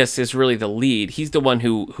 Darius is really the lead. He's the one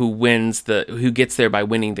who gets there by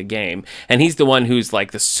winning the game, and he's the one who's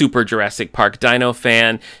like the super Jurassic Park dino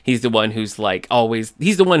fan. He's the one who's like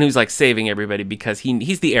saving everybody because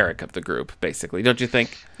he's the Eric of the group, basically. Don't you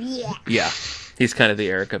think? Yeah. Yeah, he's kind of the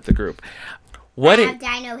Eric of the group. I have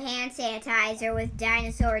dino hand sanitizer with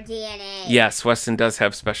dinosaur DNA. Yes, Weston does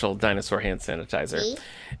have special dinosaur hand sanitizer. See?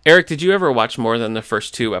 Eric, did you ever watch more than the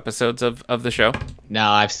first 2 episodes of the show? No,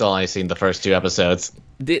 I've still only seen the first 2 episodes.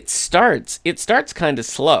 It starts kind of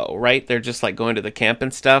slow, right? They're just like going to the camp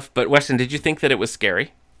and stuff. But Weston, did you think that it was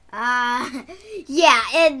scary? Yeah,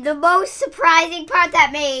 and the most surprising part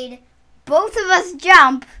that made both of us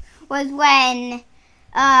jump was when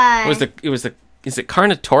is it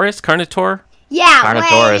Carnotaurus? Carnotaur? Yeah,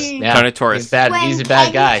 Carnotaurus. Carnotaurus. He's a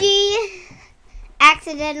bad guy. Kenji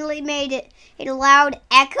accidentally made a loud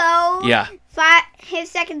echo. Yeah. 5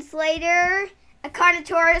 seconds later, a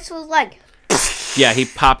Carnotaurus was like. Yeah, he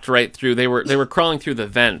popped right through. They were crawling through the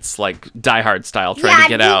vents like Die Hard style, trying to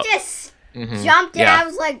get out. Yeah, he just jumped, and I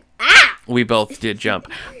was like, ah! We both did jump.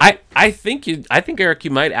 I think Eric,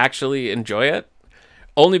 you might actually enjoy it,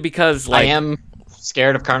 only because I am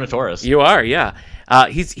scared of Carnotaurus. You are, yeah.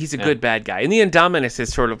 He's a good bad guy, and the Indominus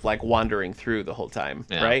is sort of like wandering through the whole time,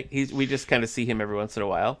 right? We just kind of see him every once in a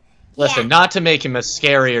while. Listen, not to make him a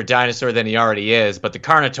scarier dinosaur than he already is, but the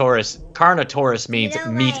Carnotaurus means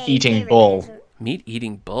meat-eating bull.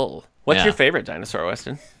 Meat-eating bull. What's your favorite dinosaur,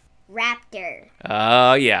 Weston? Raptor.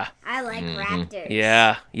 Oh, yeah. I like raptors.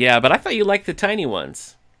 Yeah, but I thought you liked the tiny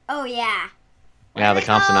ones. Oh, yeah. Yeah, the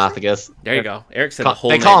Compsognathus. There you go. Eric said the whole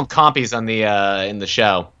They call them compies on the in the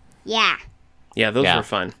show. Yeah. Yeah, those were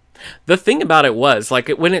fun. The thing about it was, like,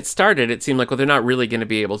 when it started, it seemed like, well, they're not really going to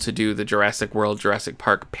be able to do the Jurassic World, Jurassic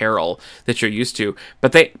Park peril that you're used to.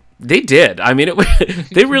 But they did. I mean,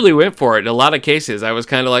 they really went for it. In a lot of cases, I was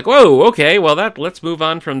kind of like, whoa, okay, well, let's move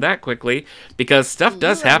on from that quickly, because stuff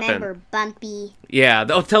does happen. Remember Bumpy? Yeah.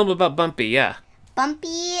 Oh, tell them about Bumpy, yeah. Bumpy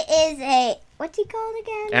is what's he called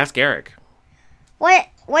again? Ask Eric.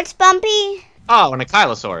 What's Bumpy? Oh, an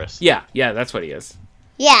Ankylosaurus. Yeah, that's what he is.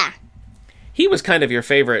 Yeah. He was kind of your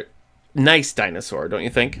favorite nice dinosaur, don't you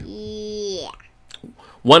think? Yeah.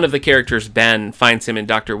 One of the characters, Ben, finds him in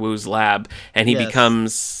Dr. Wu's lab, and he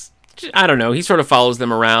becomes, I don't know, he sort of follows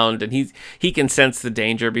them around, and he can sense the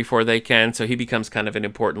danger before they can, so he becomes kind of an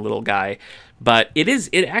important little guy. But it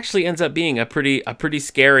actually ends up being a pretty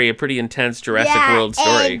scary, a pretty intense Jurassic World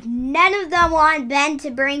story. And none of them want Ben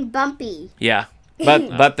to bring Bumpy. Yeah.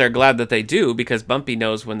 But they're glad that they do, because Bumpy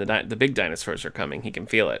knows when the big dinosaurs are coming. He can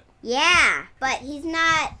feel it. Yeah, but he's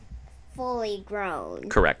not fully grown.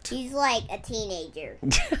 Correct. He's like a teenager.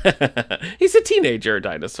 He's a teenager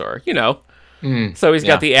dinosaur, you know. So he's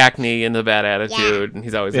got the acne and the bad attitude, and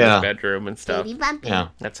he's always in his bedroom and stuff. Baby Bumpy. Yeah,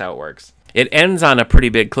 that's how it works. It ends on a pretty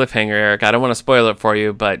big cliffhanger, Eric. I don't want to spoil it for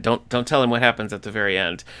you, but don't tell him what happens at the very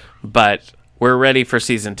end. But we're ready for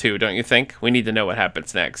season 2, don't you think? We need to know what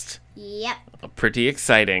happens next. Yep. Pretty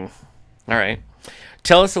exciting. All right.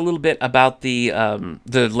 Tell us a little bit about the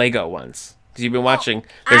Lego ones. Because you've been watching.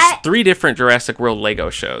 There's 3 different Jurassic World Lego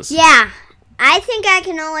shows. Yeah. I think I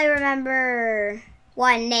can only remember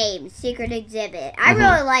one name, Secret Exhibit. I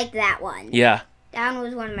really like that one. Yeah. That one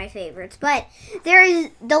was one of my favorites. But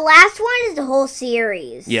the last one is the whole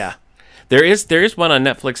series. Yeah. There is one on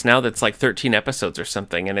Netflix now that's like 13 episodes or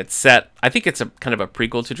something, and it's set, I think it's a kind of a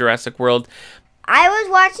prequel to Jurassic World. I was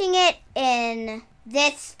watching it in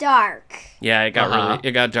this dark. Yeah, it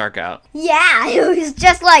got dark out. Yeah, it was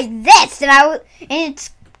just like this, and it's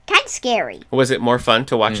kind of scary. Was it more fun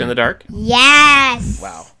to watch in the dark? Yes.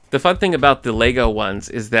 Wow. The fun thing about the Lego ones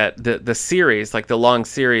is that the series, like the long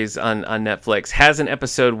series on Netflix, has an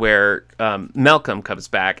episode where Malcolm comes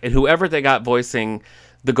back, and whoever they got voicing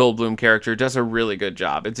the Goldblum character does a really good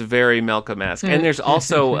job. It's very Malcolm-esque. And there's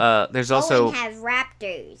also Owen has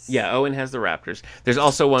raptors. Yeah, Owen has the raptors. There's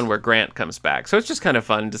also one where Grant comes back. So it's just kind of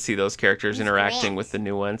fun to see those characters interacting with the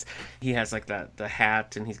new ones. He has like the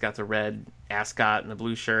hat, and he's got the red ascot and the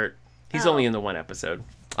blue shirt. He's only in the one episode.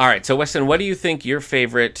 All right, so Weston, what do you think your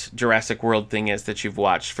favorite Jurassic World thing is that you've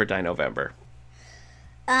watched for Dinovember?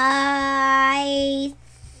 I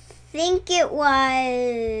think it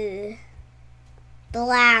was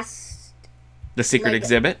the Secret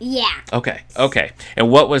Exhibit? Yeah. Okay. And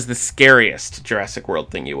what was the scariest Jurassic World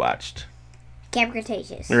thing you watched? Camp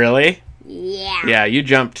Cretaceous. Really? Yeah. Yeah, you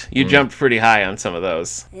jumped pretty high on some of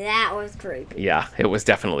those. That was creepy. Yeah, it was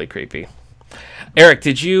definitely creepy. Eric,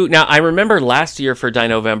 now I remember last year for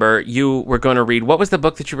Dinovember, you were going to read, what was the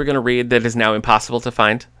book that you were going to read that is now impossible to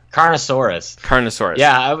find? Carnosaurus.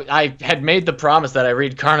 Yeah, I had made the promise that I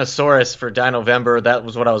read Carnosaurus for Dinovember. That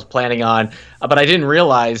was what I was planning on. But I didn't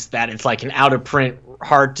realize that it's like an out of print,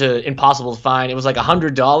 impossible to find. It was like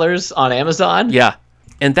 $100 on Amazon. Yeah.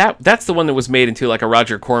 And that's the one that was made into like a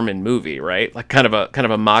Roger Corman movie, right? Like kind of a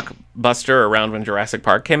mockbuster around when Jurassic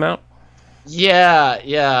Park came out. Yeah.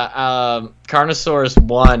 Carnosaurus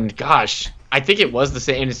 1. Gosh, I think it was the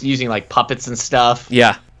same. It's using like puppets and stuff.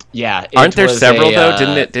 Yeah. Yeah. Aren't there several though?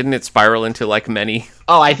 Didn't it spiral into like many?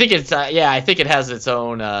 Oh, I think it's I think it has its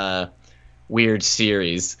own weird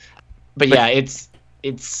series. But yeah,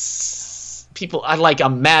 it's people. I like a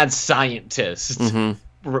mad scientist. Mm-hmm.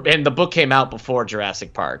 And the book came out before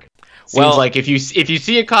Jurassic Park. Seems like if you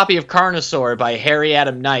see a copy of Carnosaur by Harry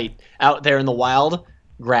Adam Knight out there in the wild,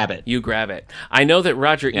 grab it. You grab it. I know that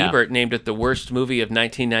Roger Ebert named it the worst movie of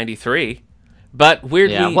 1993. But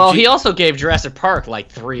weirdly... Well, he also gave Jurassic Park like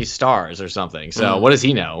 3 stars or something, so what does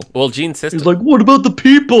he know? Well, Gene Siskel... He's like, what about the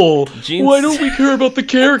people? Why don't we care about the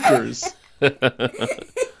characters?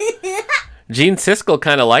 Gene Siskel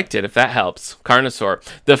kind of liked it, if that helps. Carnosaur.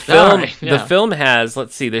 The film has,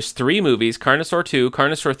 let's see, there's 3 movies, Carnosaur 2,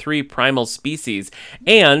 Carnosaur 3, Primal Species,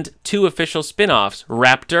 and 2 official spin-offs,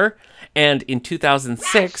 Raptor, and in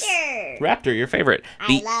 2006... Raptor, your favorite.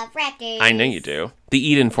 I love raptors. I know you do. The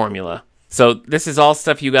Eden Formula. So this is all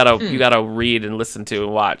stuff you gotta read and listen to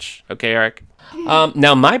and watch. Okay, Eric?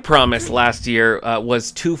 Now, my promise last year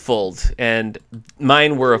was twofold, and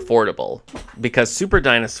mine were affordable, because Super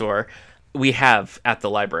Dinosaur we have at the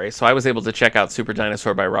library. So I was able to check out Super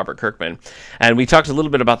Dinosaur by Robert Kirkman. And we talked a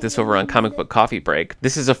little bit about this over on Comic Book Coffee Break.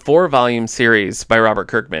 This is a 4-volume series by Robert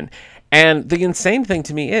Kirkman. And the insane thing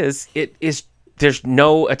to me is, there's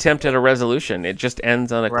no attempt at a resolution. It just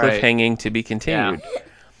ends on a cliffhanging to be continued. Yeah.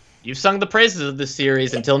 You've sung the praises of this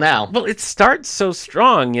series until now. Well, it starts so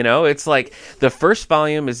strong, you know? It's like the first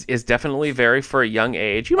volume is definitely very for a young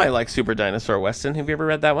age. You might like Super Dinosaur, Weston. Have you ever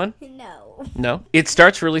read that one? No? It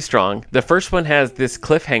starts really strong. The first one has this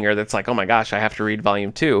cliffhanger that's like, oh my gosh, I have to read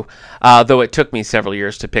volume 2. Though it took me several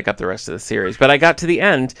years to pick up the rest of the series. But I got to the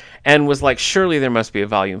end and was like, surely there must be a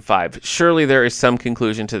volume 5. Surely there is some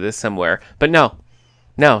conclusion to this somewhere. But no,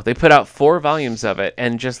 they put out 4 volumes of it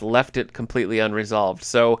and just left it completely unresolved.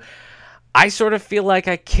 So I sort of feel like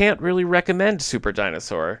I can't really recommend Super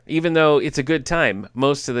Dinosaur, even though it's a good time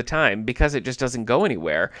most of the time, because it just doesn't go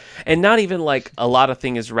anywhere. And not even like a lot of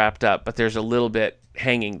thing is wrapped up, but there's a little bit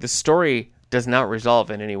hanging. The story does not resolve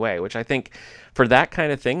in any way, which I think for that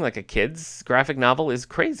kind of thing, like a kid's graphic novel, is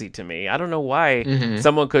crazy to me. I don't know why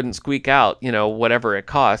someone couldn't squeak out, whatever it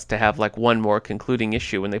cost to have like one more concluding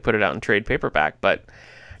issue when they put it out in trade paperback, but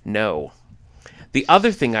no. The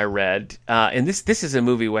other thing I read, and this is a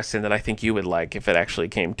movie, Weston, that I think you would like if it actually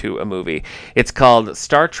came to a movie. It's called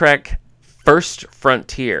Star Trek First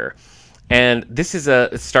Frontier. And this is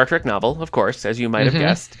a Star Trek novel, of course, as you might have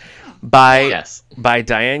guessed, by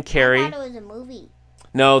Diane Carey. I thought it was a movie.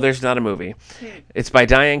 No, there's not a movie. It's by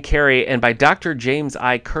Diane Carey and by Dr. James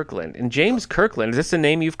I. Kirkland. And James Kirkland, is this a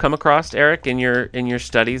name you've come across, Eric, in your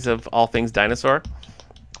studies of all things dinosaur?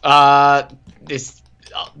 This...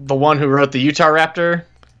 the one who wrote the Utah Raptor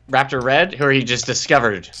Red, who he just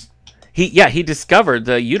discovered. He discovered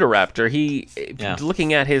the Utahraptor.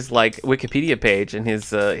 Looking at his like Wikipedia page, and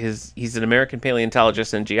he's an American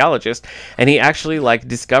paleontologist and geologist, and he actually like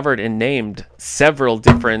discovered and named several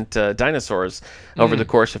different dinosaurs over the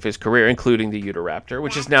course of his career, including the Utahraptor,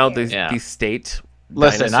 which is now the state.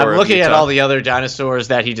 Listen, I'm looking at all the other dinosaurs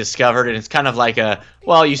that he discovered, and it's kind of like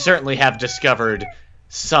you certainly have discovered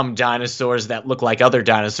some dinosaurs that look like other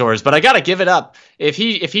dinosaurs, but I gotta give it up. If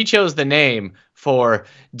he chose the name for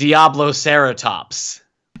Diabloceratops,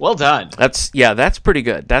 well done. That's pretty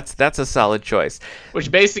good. That's a solid choice. Which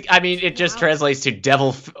it just translates to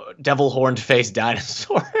devil horned faced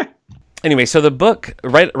dinosaur. Anyway, so the book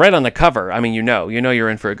right on the cover, you know you're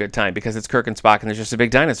in for a good time because it's Kirk and Spock, and there's just a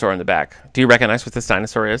big dinosaur in the back. Do you recognize what this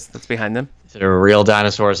dinosaur is that's behind them? Is it a real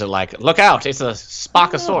dinosaur? Is it like, look out, it's a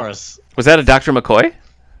Spockosaurus? Was that a Dr. McCoy?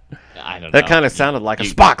 I don't know. That kind of sounded like a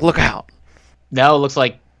Spock, look out. No, it looks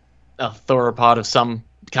like a theropod of some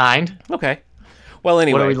kind. Okay. Well,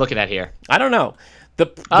 anyway. What are we looking at here? I don't know. The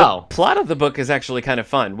plot of the book is actually kind of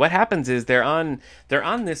fun. What happens is they're on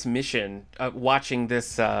this mission, watching this,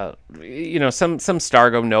 some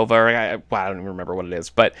Stargo Nova. I don't even remember what it is,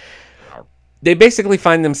 but they basically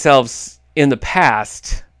find themselves in the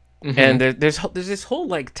past, And there's this whole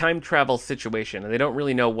like time travel situation, and they don't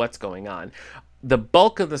really know what's going on. The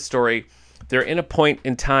bulk of the story, they're in a point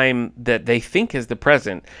in time that they think is the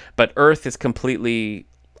present, but Earth is completely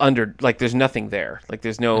under, like there's nothing there. Like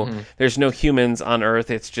there's no humans on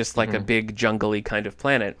Earth. It's just like a big jungly kind of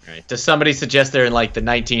planet. Right. Does somebody suggest they're in like the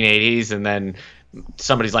 1980s, and then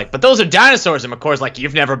somebody's like, but those are dinosaurs, and McCoy's like,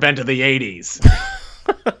 you've never been to the 80s.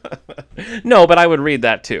 No, but I would read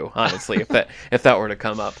that too, honestly, if that were to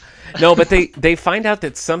come up. No, but they find out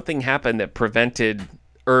that something happened that prevented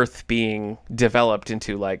Earth being developed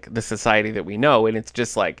into like the society that we know, and it's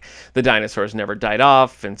just like the dinosaurs never died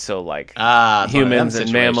off, and so like humans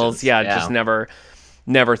and mammals, just never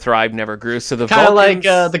thrived, never grew. So the kind of like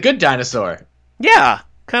The Good Dinosaur. Yeah,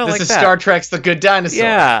 kind of like that. This is Star Trek's The Good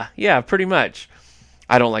Dinosaur. Yeah, pretty much.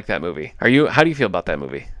 I don't like that movie. How do you feel about that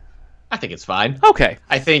movie? I think it's fine. Okay.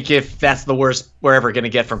 I think if that's the worst we're ever going to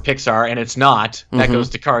get from Pixar, and it's not, that goes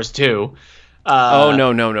to Cars 2.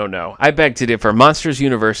 No. I beg to differ. Monsters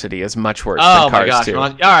University is much worse than Cars 2.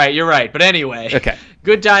 All right, you're right. But anyway, okay.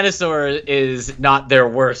 Good Dinosaur is not their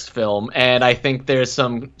worst film, and I think there's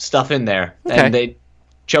some stuff in there. Okay. And they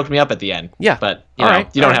choked me up at the end. Yeah. But you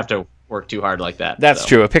don't have to work too hard like that. That's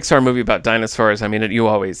true. A Pixar movie about dinosaurs, I mean, you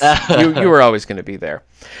always you were always going to be there.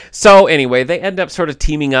 So anyway, they end up sort of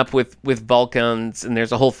teaming up with Vulcans, and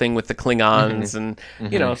there's a whole thing with the Klingons, and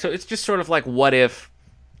you know, so it's just sort of like, what if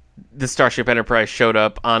the Starship Enterprise showed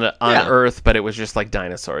up on Earth, but it was just like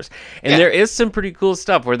dinosaurs. And there is some pretty cool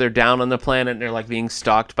stuff where they're down on the planet and they're like being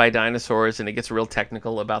stalked by dinosaurs, and it gets real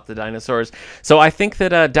technical about the dinosaurs. So I think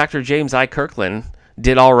that Dr. James I. Kirkland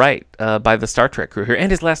did all right by the Star Trek crew here. And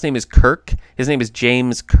his last name is Kirk. His name is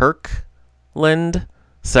James Kirkland.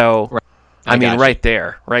 So, right. I mean, right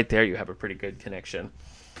there you have a pretty good connection.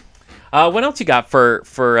 What else you got for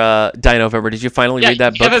Dino-Vember? Did you finally read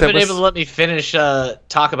that book? You haven't been able to let me finish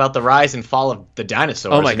talk about the rise and fall of the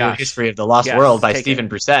dinosaurs. Oh my gosh. History of the Lost World by Stephen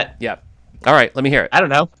Brissett. Yep. All right, let me hear it. I don't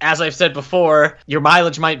know. As I've said before, your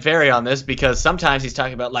mileage might vary on this, because sometimes he's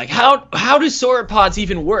talking about, like, how do sauropods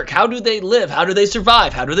even work? How do they live? How do they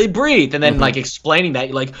survive? How do they breathe? And then, like, explaining that,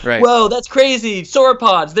 you're like, whoa, that's crazy.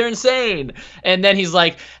 Sauropods, they're insane. And then he's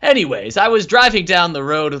like, anyways, I was driving down the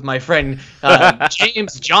road with my friend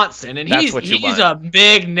James Johnson, and he's a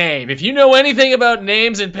big name. If you know anything about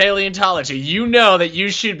names in paleontology, you know that you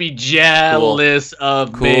should be jealous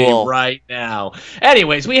of me right now.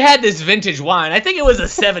 Anyways, we had this vintage wine. I think it was a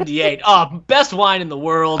 78. Best wine in the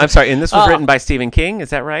world. I'm sorry, and this was written by Stephen King,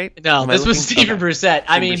 is that right? No, this was Stephen Brissett.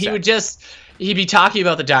 I mean, he'd be talking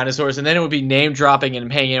about the dinosaurs, and then it would be name dropping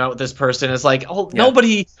and hanging out with this person. It's like,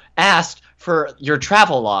 nobody asked for your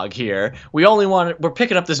travel log here. We're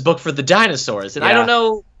picking up this book for the dinosaurs. And I don't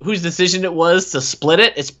know whose decision it was to split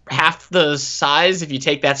it. It's half the size if you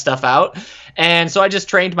take that stuff out. And so I just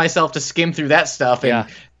trained myself to skim through that stuff and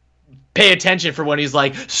pay attention for when he's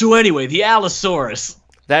like, so anyway, the Allosaurus.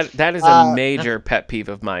 That is a major pet peeve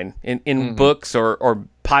of mine in books or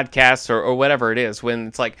podcasts or whatever it is, when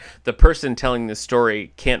it's like the person telling the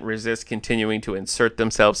story can't resist continuing to insert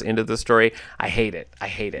themselves into the story. I hate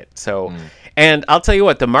it. So, and I'll tell you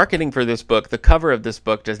what, the marketing for this book, the cover of this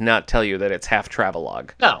book does not tell you that it's half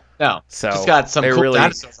travelogue. No. So it's got some cool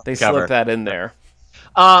dinosaurs on the cover. Slip that in there.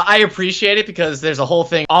 I appreciate it because there's a whole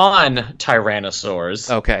thing on Tyrannosaurs.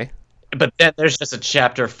 Okay. But then there's just a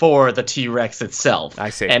chapter for the T-Rex itself. I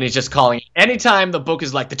see. And he's just calling it. Anytime the book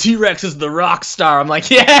is like, the T-Rex is the rock star, I'm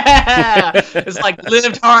like, yeah! It's like,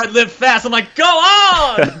 lived hard, lived fast. I'm like, go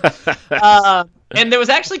on! And there was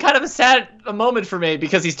actually kind of a sad moment for me,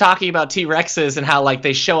 because he's talking about T-Rexes and how, like,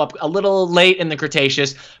 they show up a little late in the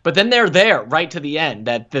Cretaceous, but then they're there right to the end.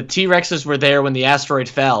 That the T-Rexes were there when the asteroid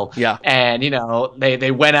fell. Yeah. And, you know,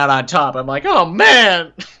 they went out on top. I'm like, oh,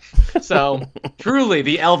 man! So truly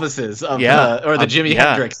the Elvises of or the Jimi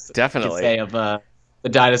Hendrix, definitely, say, of the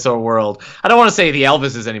dinosaur world. I don't want to say the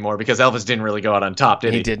Elvises anymore, because Elvis didn't really go out on top,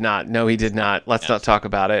 did he? He did not. No, he did not. Let's not talk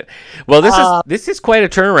about it. Well, this is quite a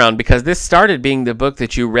turnaround, because this started being the book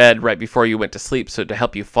that you read right before you went to sleep, so to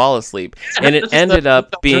help you fall asleep, and it ended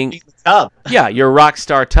up being your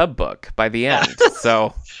Rockstar Tub book by the end.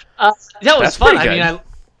 So that was fun. I mean,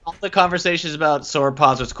 all the conversations about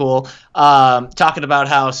sauropods was cool. Talking about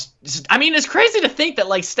how, I mean, it's crazy to think that,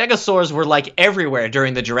 like, stegosaurs were, like, everywhere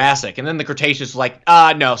during the Jurassic, and then the Cretaceous was like,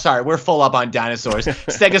 no, sorry, we're full up on dinosaurs.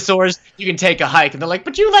 Stegosaurs, you can take a hike. And they're like,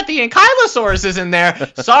 but you let the Ankylosauruses in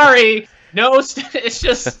there. Sorry. No, it's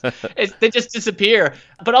just, they just disappear.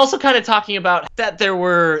 But also kind of talking about that there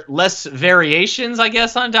were less variations, I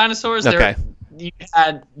guess, on dinosaurs. Okay.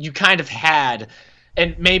 You kind of had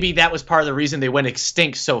And maybe that was part of the reason they went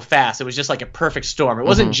extinct so fast. It was just like a perfect storm. It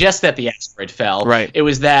wasn't just that the asteroid fell. Right. It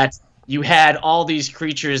was that you had all these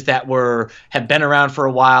creatures that had been around for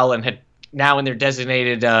a while and had now in their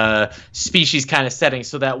designated species kind of setting,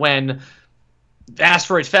 so that when the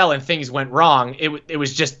asteroid fell and things went wrong, it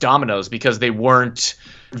was just dominoes because they weren't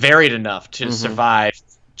varied enough to survive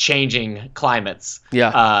changing climates.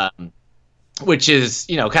 Yeah. Which is,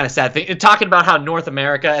 kind of sad thing. And talking about how North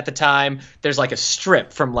America at the time, there's like a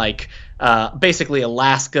strip from like basically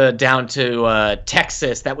Alaska down to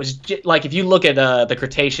Texas. That was like, if you look at the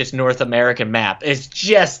Cretaceous North American map, it's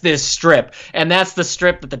just this strip. And that's the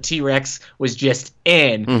strip that the T-Rex was just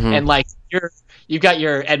in. And like you've got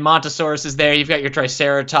your Edmontosauruses there, you've got your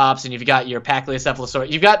Triceratops, and you've got your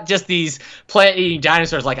Pachycephalosaurus. You've got just these plant-eating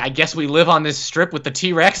dinosaurs. Like, I guess we live on this strip with the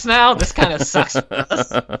T-Rex now? This kind of sucks for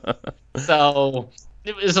us. So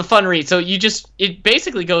it was a fun read. So it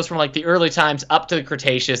basically goes from like the early times up to the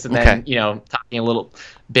Cretaceous, and then, talking a little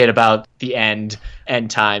bit about the end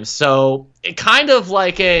times. So it kind of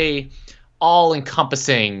like a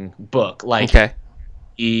all-encompassing book. Like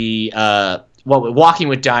Walking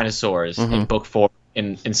with Dinosaurs in book 4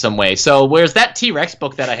 in some way. So whereas that T-Rex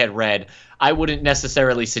book that I had read, I wouldn't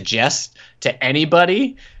necessarily suggest to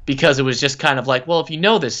anybody, because it was just kind of like, well, if you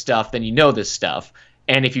know this stuff, then you know this stuff.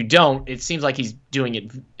 And if you don't, it seems like he's doing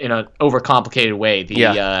it in an overcomplicated way.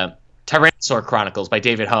 The Tyrannosaur Chronicles by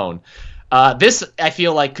David Hone. This, I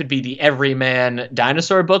feel like, could be the everyman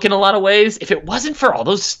dinosaur book in a lot of ways if it wasn't for all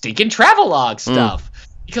those stinking travelogue stuff.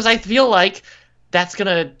 Because I feel like that's going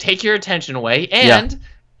to take your attention away, and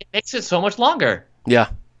it makes it so much longer. Yeah.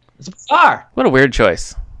 It's bizarre. What a weird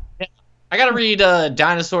choice. Yeah. I got to read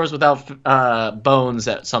Dinosaurs Without Bones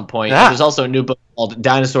at some point. There's also a new book called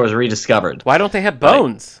Dinosaurs Rediscovered. Why don't they have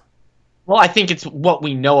bones? Well, I think it's what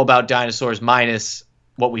we know about dinosaurs minus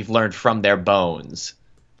what we've learned from their bones.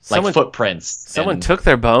 Like footprints. Someone took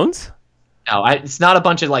their bones? No, it's not a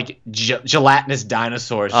bunch of like gelatinous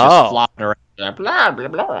dinosaurs just flopping around. Blah, blah,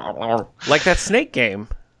 blah, blah. Like that snake game.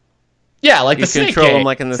 Yeah, like the snake game. You control them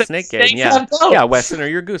like in the snake game. Yeah, yeah, Weston, or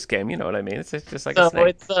your goose game. You know what I mean? It's just like a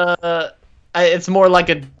snake. It's more like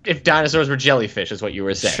if dinosaurs were jellyfish, is what you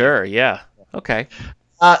were saying. Sure. Yeah. Okay.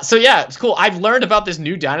 So yeah, it's cool. I've learned about this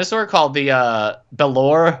new dinosaur called the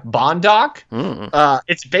Belor Bondoc.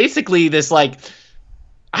 It's basically this like,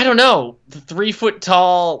 I don't know, 3-foot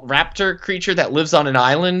tall raptor creature that lives on an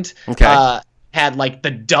island. Okay. Had like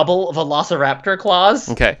the double velociraptor claws.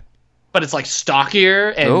 Okay. But it's like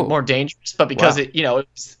stockier and more dangerous. But because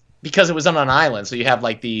it was on an island, so you have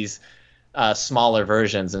like these smaller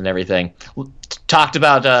versions and everything. Talked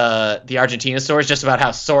about the Argentinosaurus, just about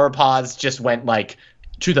how sauropods just went like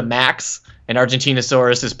to the max, and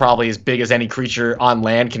Argentinosaurus is probably as big as any creature on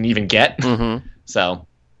land can even get. So,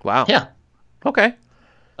 wow. Yeah. Okay.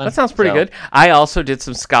 That sounds pretty good. I also did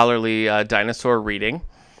some scholarly dinosaur reading.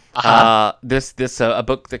 This a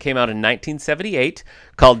book that came out in 1978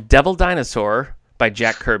 called Devil Dinosaur by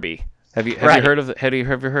Jack Kirby. Have you heard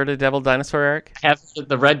of Devil Dinosaur, Eric? I have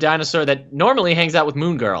the red dinosaur that normally hangs out with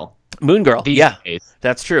Moon Girl. Moon Girl, these days.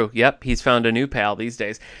 That's true. Yep, he's found a new pal these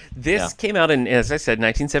days. This came out in, as I said,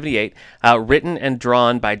 1978, written and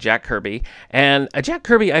drawn by Jack Kirby. And Jack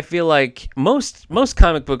Kirby, I feel like most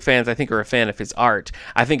comic book fans, I think, are a fan of his art.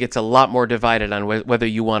 I think it's a lot more divided on whether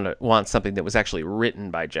you want something that was actually written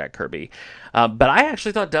by Jack Kirby. But I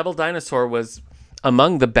actually thought Devil Dinosaur was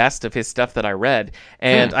among the best of his stuff that I read.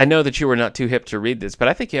 And I know that you were not too hip to read this, but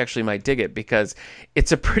I think you actually might dig it, because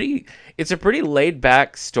it's a pretty laid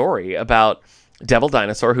back story about Devil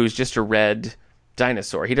Dinosaur, who's just a red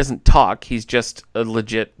dinosaur. He doesn't talk. He's just a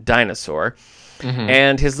legit dinosaur.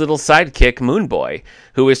 And his little sidekick, Moon Boy,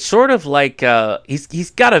 who is sort of like,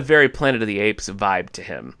 he's got a very Planet of the Apes vibe to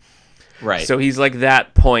him. Right. So he's like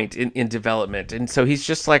that point in development. And so he's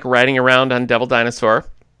just like riding around on Devil Dinosaur.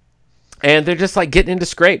 And they're just like getting into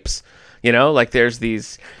scrapes, like there's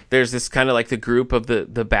this kind of like the group of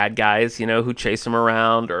the bad guys, who chase them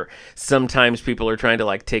around, or sometimes people are trying to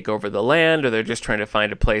like take over the land, or they're just trying to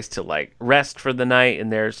find a place to like rest for the night.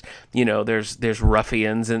 And there's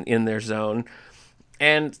ruffians in their zone.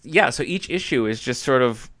 And yeah, so each issue is just sort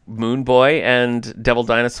of Moon Boy and Devil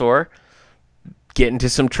Dinosaur get into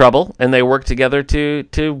some trouble, and they work together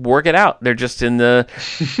to work it out. They're just in a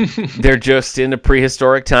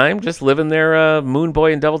prehistoric time, just living their Moon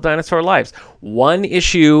Boy and Devil Dinosaur lives. One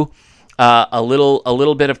issue, a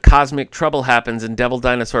little bit of cosmic trouble happens, and Devil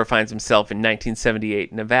Dinosaur finds himself in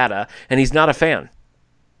 1978 Nevada, and he's not a fan.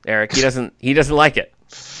 Eric, he doesn't like it.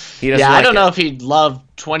 I don't know if he'd love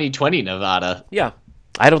 2020 Nevada. Yeah,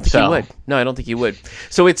 I don't think he would. No, I don't think he would.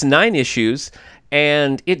 So it's 9 issues.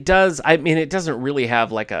 And it does, I mean, it doesn't really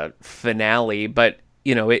have like a finale, but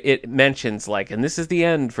you know, it mentions like, and this is the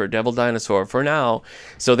end for Devil Dinosaur for now.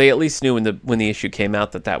 So they at least knew when the issue came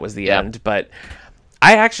out that was the end. But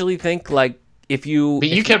I actually think like But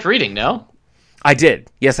you kept reading, no? I did.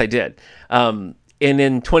 Yes, I did. And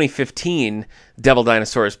in 2015, Devil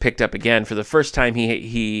Dinosaur is picked up again for the first time.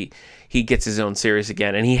 He gets his own series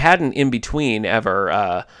again, and he hadn't in between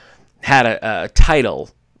ever had a title,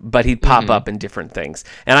 but he'd pop up in different things.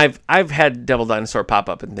 And I've had Devil Dinosaur pop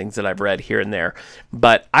up in things that I've read here and there,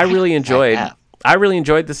 but I really enjoyed the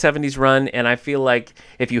 70s run, and I feel like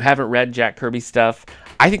if you haven't read Jack Kirby stuff,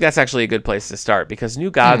 I think that's actually a good place to start, because New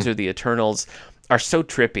Gods or the Eternals are so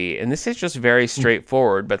trippy, and this is just very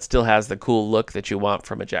straightforward, but still has the cool look that you want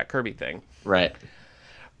from a Jack Kirby thing. Right.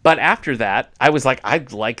 But after that, I was like, I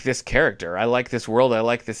like this character, I like this world, I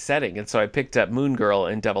like this setting, and so I picked up Moon Girl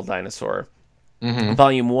and Devil Dinosaur.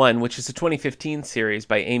 Volume 1, which is a 2015 series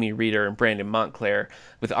by Amy Reeder and Brandon Montclair,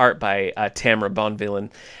 with art by Tamara Bonvillain.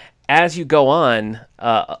 As you go on...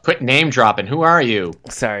 Quit name dropping. Who are you?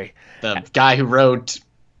 Sorry. The guy who wrote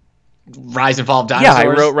Rise and Fall of Dinosaurs?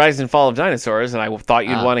 Yeah, I wrote Rise and Fall of Dinosaurs, and I thought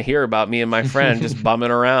you'd want to hear about me and my friend just bumming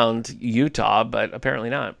around Utah, but apparently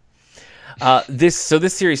not. This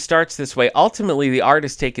series starts this way. Ultimately, the art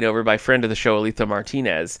is taken over by friend of the show, Aletha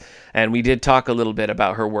Martinez, and we did talk a little bit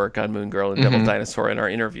about her work on Moon Girl and Devil Dinosaur in our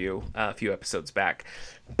interview a few episodes back.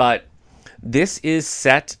 But this is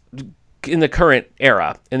set in the current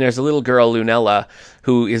era, and there's a little girl, Lunella,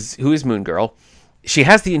 who is Moon Girl. She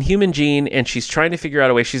has the Inhuman gene, and she's trying to figure out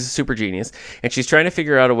a way. She's a super genius, and she's trying to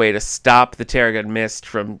figure out a way to stop the Terrigen Mist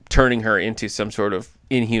from turning her into some sort of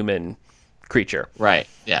inhuman creature. Right.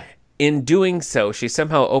 Yeah. In doing so, she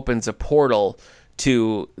somehow opens a portal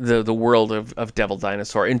to the world of Devil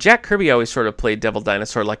Dinosaur. And Jack Kirby always sort of played Devil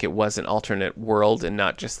Dinosaur like it was an alternate world and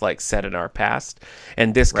not just like set in our past.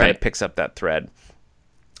 And this kind of picks up that thread.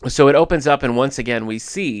 So it opens up, and once again we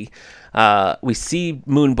see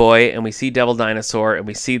Moon Boy, and we see Devil Dinosaur, and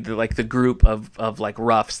we see the group of like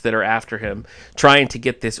roughs that are after him trying to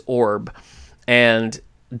get this orb. And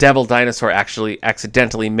Devil Dinosaur actually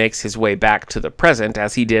accidentally makes his way back to the present,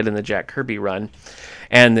 as he did in the Jack Kirby run,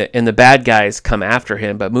 and the bad guys come after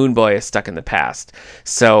him, but Moon Boy is stuck in the past.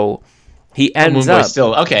 So he ends up...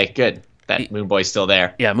 Okay, good. That Moon Boy's still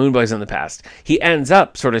there. Yeah, Moon Boy's in the past. He ends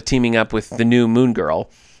up sort of teaming up with the new Moon Girl,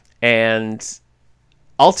 and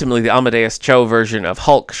ultimately the Amadeus Cho version of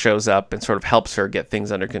Hulk shows up and sort of helps her get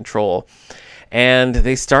things under control. And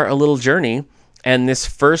they start a little journey, and this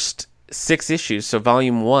first 6 issues, so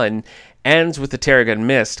volume 1, ends with the Terrigen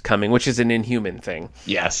Mist coming, which is an Inhuman thing.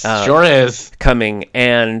 Yes, sure is. Coming,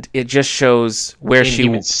 and it just shows where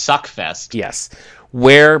Inhuman suckfest. Yes.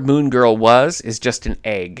 Where Moon Girl is just an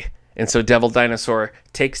egg. And so Devil Dinosaur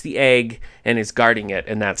takes the egg and is guarding it,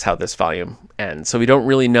 and that's how this volume ends. So we don't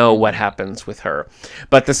really know what happens with her.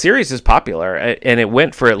 But the series is popular, and it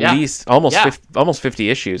went for at least almost 50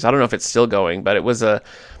 issues. I don't know if it's still going, but it was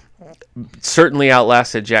certainly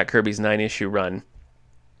outlasted Jack Kirby's 9-issue run.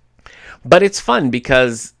 But it's fun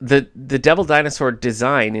because the Devil Dinosaur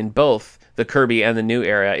design in both the Kirby and the new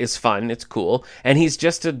era is fun. It's cool. And he's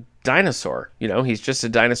just a dinosaur. You know, he's just a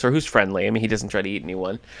dinosaur who's friendly. I mean, he doesn't try to eat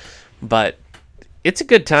anyone. But it's a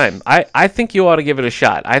good time. I think you ought to give it a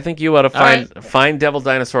shot. I think you ought to find Devil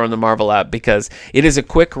Dinosaur on the Marvel app, because it is a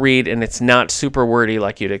quick read and it's not super wordy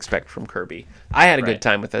like you'd expect from Kirby. I had a good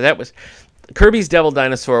time with it. That was... Kirby's Devil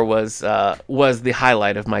Dinosaur was the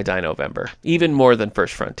highlight of my Dino-vember, even more than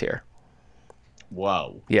First Frontier.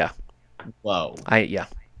 Whoa. Yeah. Whoa.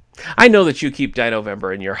 I know that you keep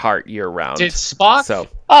Dino-vember in your heart year-round. Did Spock? So.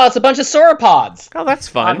 Oh, it's a bunch of sauropods. Oh, that's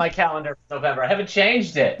fun. On my calendar for November. I haven't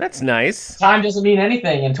changed it. That's nice. Time doesn't mean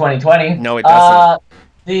anything in 2020. No, it doesn't.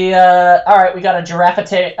 All right, we got a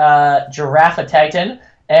Giraffatitan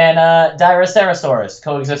and Diracerosaurus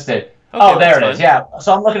coexisted. Okay, there it is. Yeah.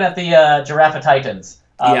 So I'm looking at the Giraffatitans.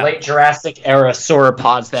 Late Jurassic era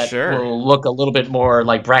sauropods that will look a little bit more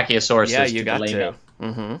like Brachiosaurus. Yeah, you got to.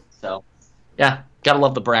 Mm-hmm. So, yeah, gotta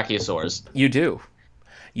love the Brachiosaurs. You do,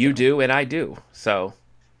 and I do. So,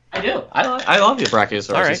 I do. I love the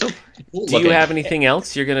Brachiosaurus. All right. So cool do you have anything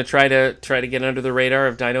else you're gonna try to get under the radar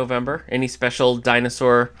of Dino-vember? Any special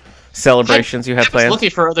dinosaur celebrations you have planned? I was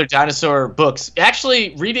looking for other dinosaur books.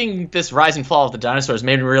 Actually, reading this Rise and Fall of the Dinosaurs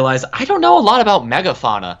made me realize I don't know a lot about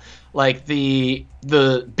megafauna, like the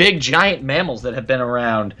big giant mammals that have been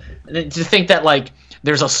around. To think that like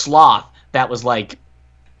there's a sloth that was like,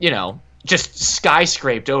 you know, just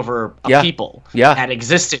skyscraped over a people that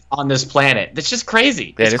existed on this planet. That's just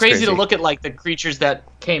crazy. It's crazy to look at like the creatures that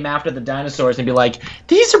came after the dinosaurs and be like,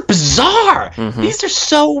 these are bizarre. These are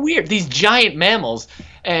so weird. These giant mammals.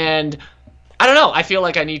 And I don't know. I feel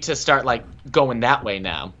like I need to start like going that way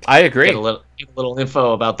now. I agree. Get a little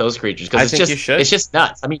info about those creatures because it's just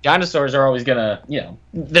nuts. I mean, dinosaurs are always gonna,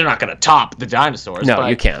 they're not gonna top the dinosaurs. No,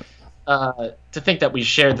 you can't. To think that we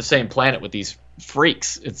shared the same planet with these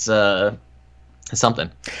freaks, it's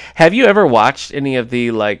something. Have you ever watched any of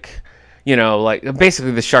the like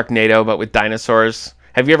basically the Sharknado but with dinosaurs?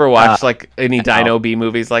 Have you ever watched like any Dino B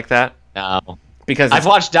movies like that? No, because I've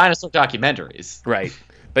watched dinosaur documentaries. Right.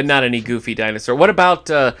 But not any goofy dinosaur. What about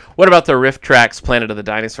the Rift Tracks Planet of the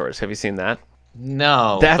Dinosaurs? Have you seen that?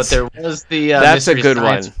 No, but there was the that's a good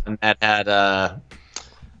one that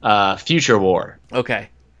had Future War. Okay,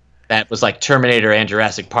 that was like Terminator and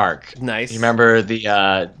Jurassic Park. Nice. You remember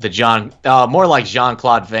the John more like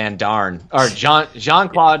Jean-Claude Van Damme or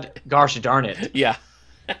Jean-Claude Gosh darn it. Yeah.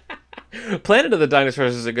 Planet of the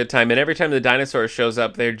Dinosaurs is a good time, and every time the dinosaur shows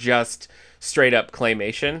up, they're just straight up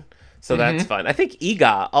claymation. So that's fun. I think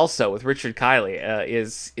Ega also with Richard Kiley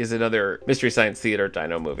is another Mystery Science Theater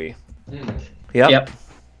dino movie. Yep.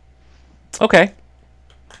 Okay.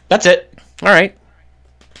 That's it. All right.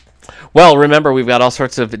 Well, remember, we've got all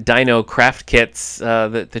sorts of dino craft kits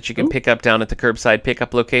that you can pick up down at the curbside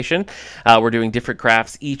pickup location. We're doing different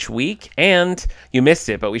crafts each week, and you missed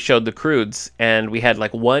it, but we showed the Croods, and we had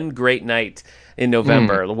like one great night in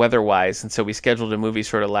November, weather-wise, and so we scheduled a movie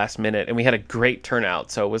sort of last minute, and we had a great turnout,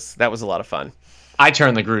 so that was a lot of fun. I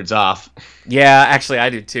turned the Groods off. Yeah, actually, I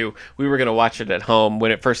did too. We were going to watch it at home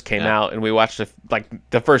when it first came out, and we watched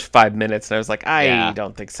the first 5 minutes, and I was like, I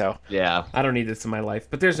don't think so. Yeah. I don't need this in my life.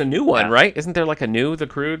 But there's a new one, right? Isn't there like The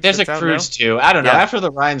Croods? There's a Croods too. I don't know. After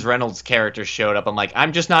the Ryan Reynolds character showed up, I'm like,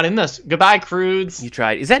 I'm just not in this. Goodbye, Croods. You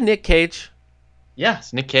tried. Is that Nick Cage? Yeah,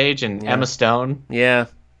 it's Nick Cage and Emma Stone. Yeah.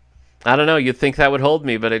 I don't know. You'd think that would hold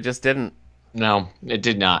me, but it just didn't. No, it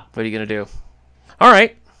did not. What are you gonna do? All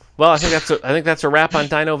right. Well, I think that's a wrap on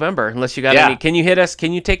Dinovember. Unless you got any, can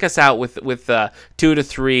you take us out with 2 to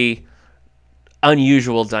 3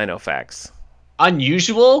 unusual dino facts?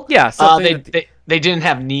 Unusual? Yeah. They didn't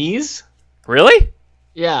have knees. Really?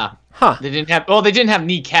 Yeah. Huh. They didn't have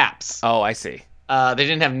kneecaps. Oh, I see. They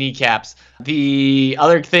didn't have kneecaps. The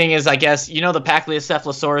other thing is, I guess, the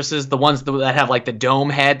Pachycephalosaurus, the ones that have like the dome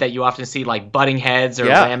head that you often see like butting heads or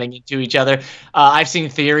ramming into each other. I've seen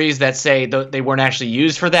theories that say they weren't actually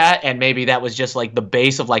used for that, and maybe that was just like the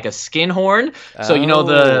base of like a skin horn. So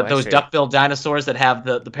those duck-billed dinosaurs that have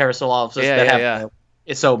the Parasaurolophus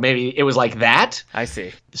so maybe it was like that. I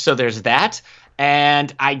see. So there's that,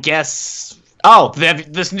 and I guess. Oh,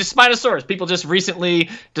 this Spinosaurus. People just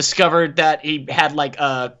recently discovered that he had like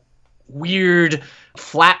a weird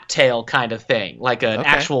flap tail kind of thing, like an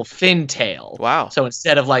actual fin tail. Wow. So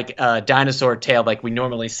instead of like a dinosaur tail like we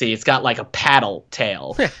normally see, it's got like a paddle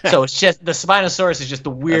tail. So it's just the Spinosaurus is just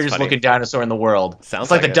the weirdest looking dinosaur in the world.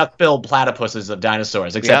 Sounds like the duck-billed platypuses of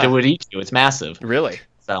dinosaurs, except it would eat you. It's massive. Really?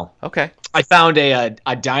 So okay. I found a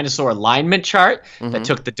dinosaur alignment chart that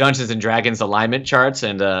took the Dungeons and Dragons alignment charts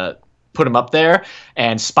and put him up there,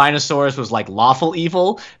 and Spinosaurus was like lawful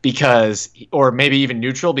evil or maybe even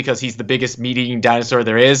neutral because he's the biggest meat-eating dinosaur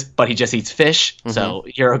there is, but he just eats fish, so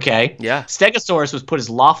you're okay. Yeah. Stegosaurus was put as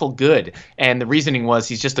lawful good, and the reasoning was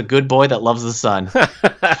he's just a good boy that loves the sun.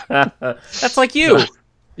 That's like you.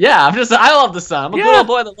 Yeah, I love the sun. I'm a good old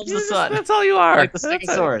boy that loves the sun. That's all you are. Like the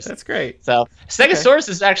Stegosaurus. That's great. So Stegosaurus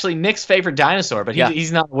is actually Nick's favorite dinosaur, but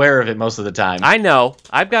he's not aware of it most of the time. I know.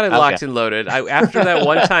 I've got it locked and loaded. After that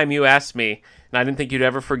one time you asked me, and I didn't think you'd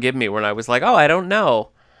ever forgive me when I was like, oh, I don't know.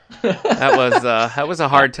 That was a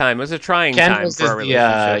hard time. It was a trying time for our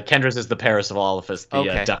relationship. Kendra's is the Parasaurolophus,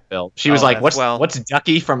 the duck-bill. She was like, what's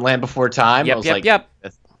Ducky from Land Before Time? Yep.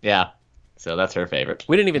 Yeah. So that's her favorite.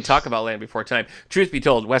 We didn't even talk about Land Before Time. Truth be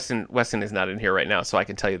told, Weston is not in here right now, so I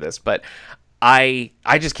can tell you this. But I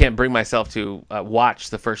just can't bring myself to watch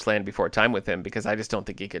the first Land Before Time with him because I just don't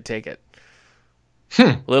think he could take it.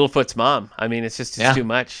 Littlefoot's mom. I mean, it's too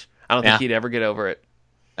much. I don't think he'd ever get over it.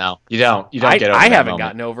 No, you don't. You don't get over it. I haven't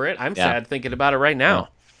gotten over it. I'm sad thinking about it right now.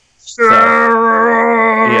 So,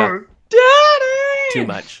 Daddy! Too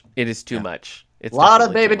much. It is too much. It's a lot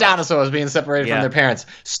of baby dinosaurs being separated from their parents.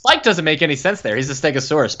 Spike doesn't make any sense there. He's a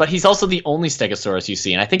Stegosaurus, but he's also the only Stegosaurus you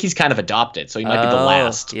see, and I think he's kind of adopted, so he might be the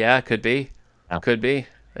last. Yeah, could be. Could be.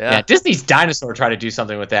 Yeah. Disney's Dinosaur tried to do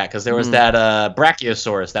something with that, because there was that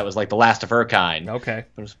Brachiosaurus that was like the last of her kind. Okay.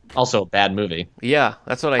 It was also a bad movie. Yeah,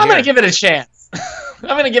 that's what I hear. I'm going to give it a chance. I'm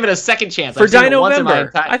going to give it a second chance. For Dinovember.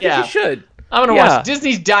 I think you should. I'm going to watch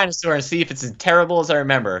Disney's Dinosaur and see if it's as terrible as I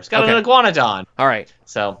remember. It's got an iguanodon. All right.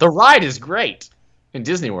 So the ride is great in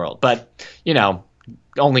Disney World, but,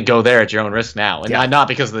 only go there at your own risk now. And not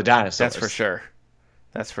because of the dinosaurs.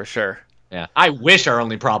 That's for sure. Yeah. I wish our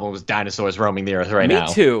only problem was dinosaurs roaming the Earth now.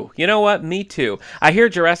 Me too. You know what? Me too. I hear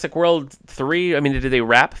Jurassic World 3, did they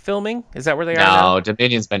wrap filming? Is that where they are now? No,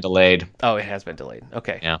 Dominion's been delayed. Oh, it has been delayed.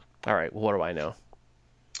 Okay. Yeah. All right. Well, what do I know?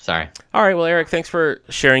 Sorry. All right. Well, Eric, thanks for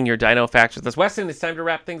sharing your dino facts with us. Weston, it's time to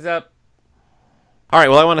wrap things up. All right.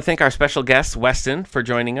 Well, I want to thank our special guest, Weston, for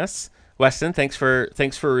joining us. Weston, thanks for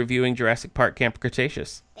reviewing Jurassic Park Camp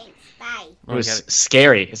Cretaceous. Thanks. Bye. It was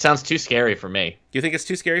scary. It sounds too scary for me. You think it's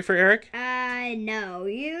too scary for Eric? No.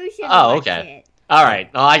 You should watch it. All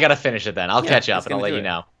right. Well, I got to finish it then. I'll catch up and I'll let you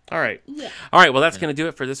know. All right. Yeah. All right. Well, that's going to do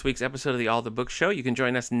it for this week's episode of the All the Books Show. You can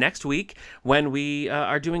join us next week when we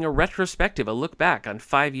are doing a retrospective, a look back on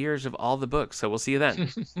 5 years of all the books. So we'll see you then.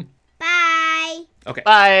 Bye. Okay.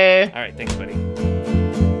 Bye. All right. Thanks, buddy.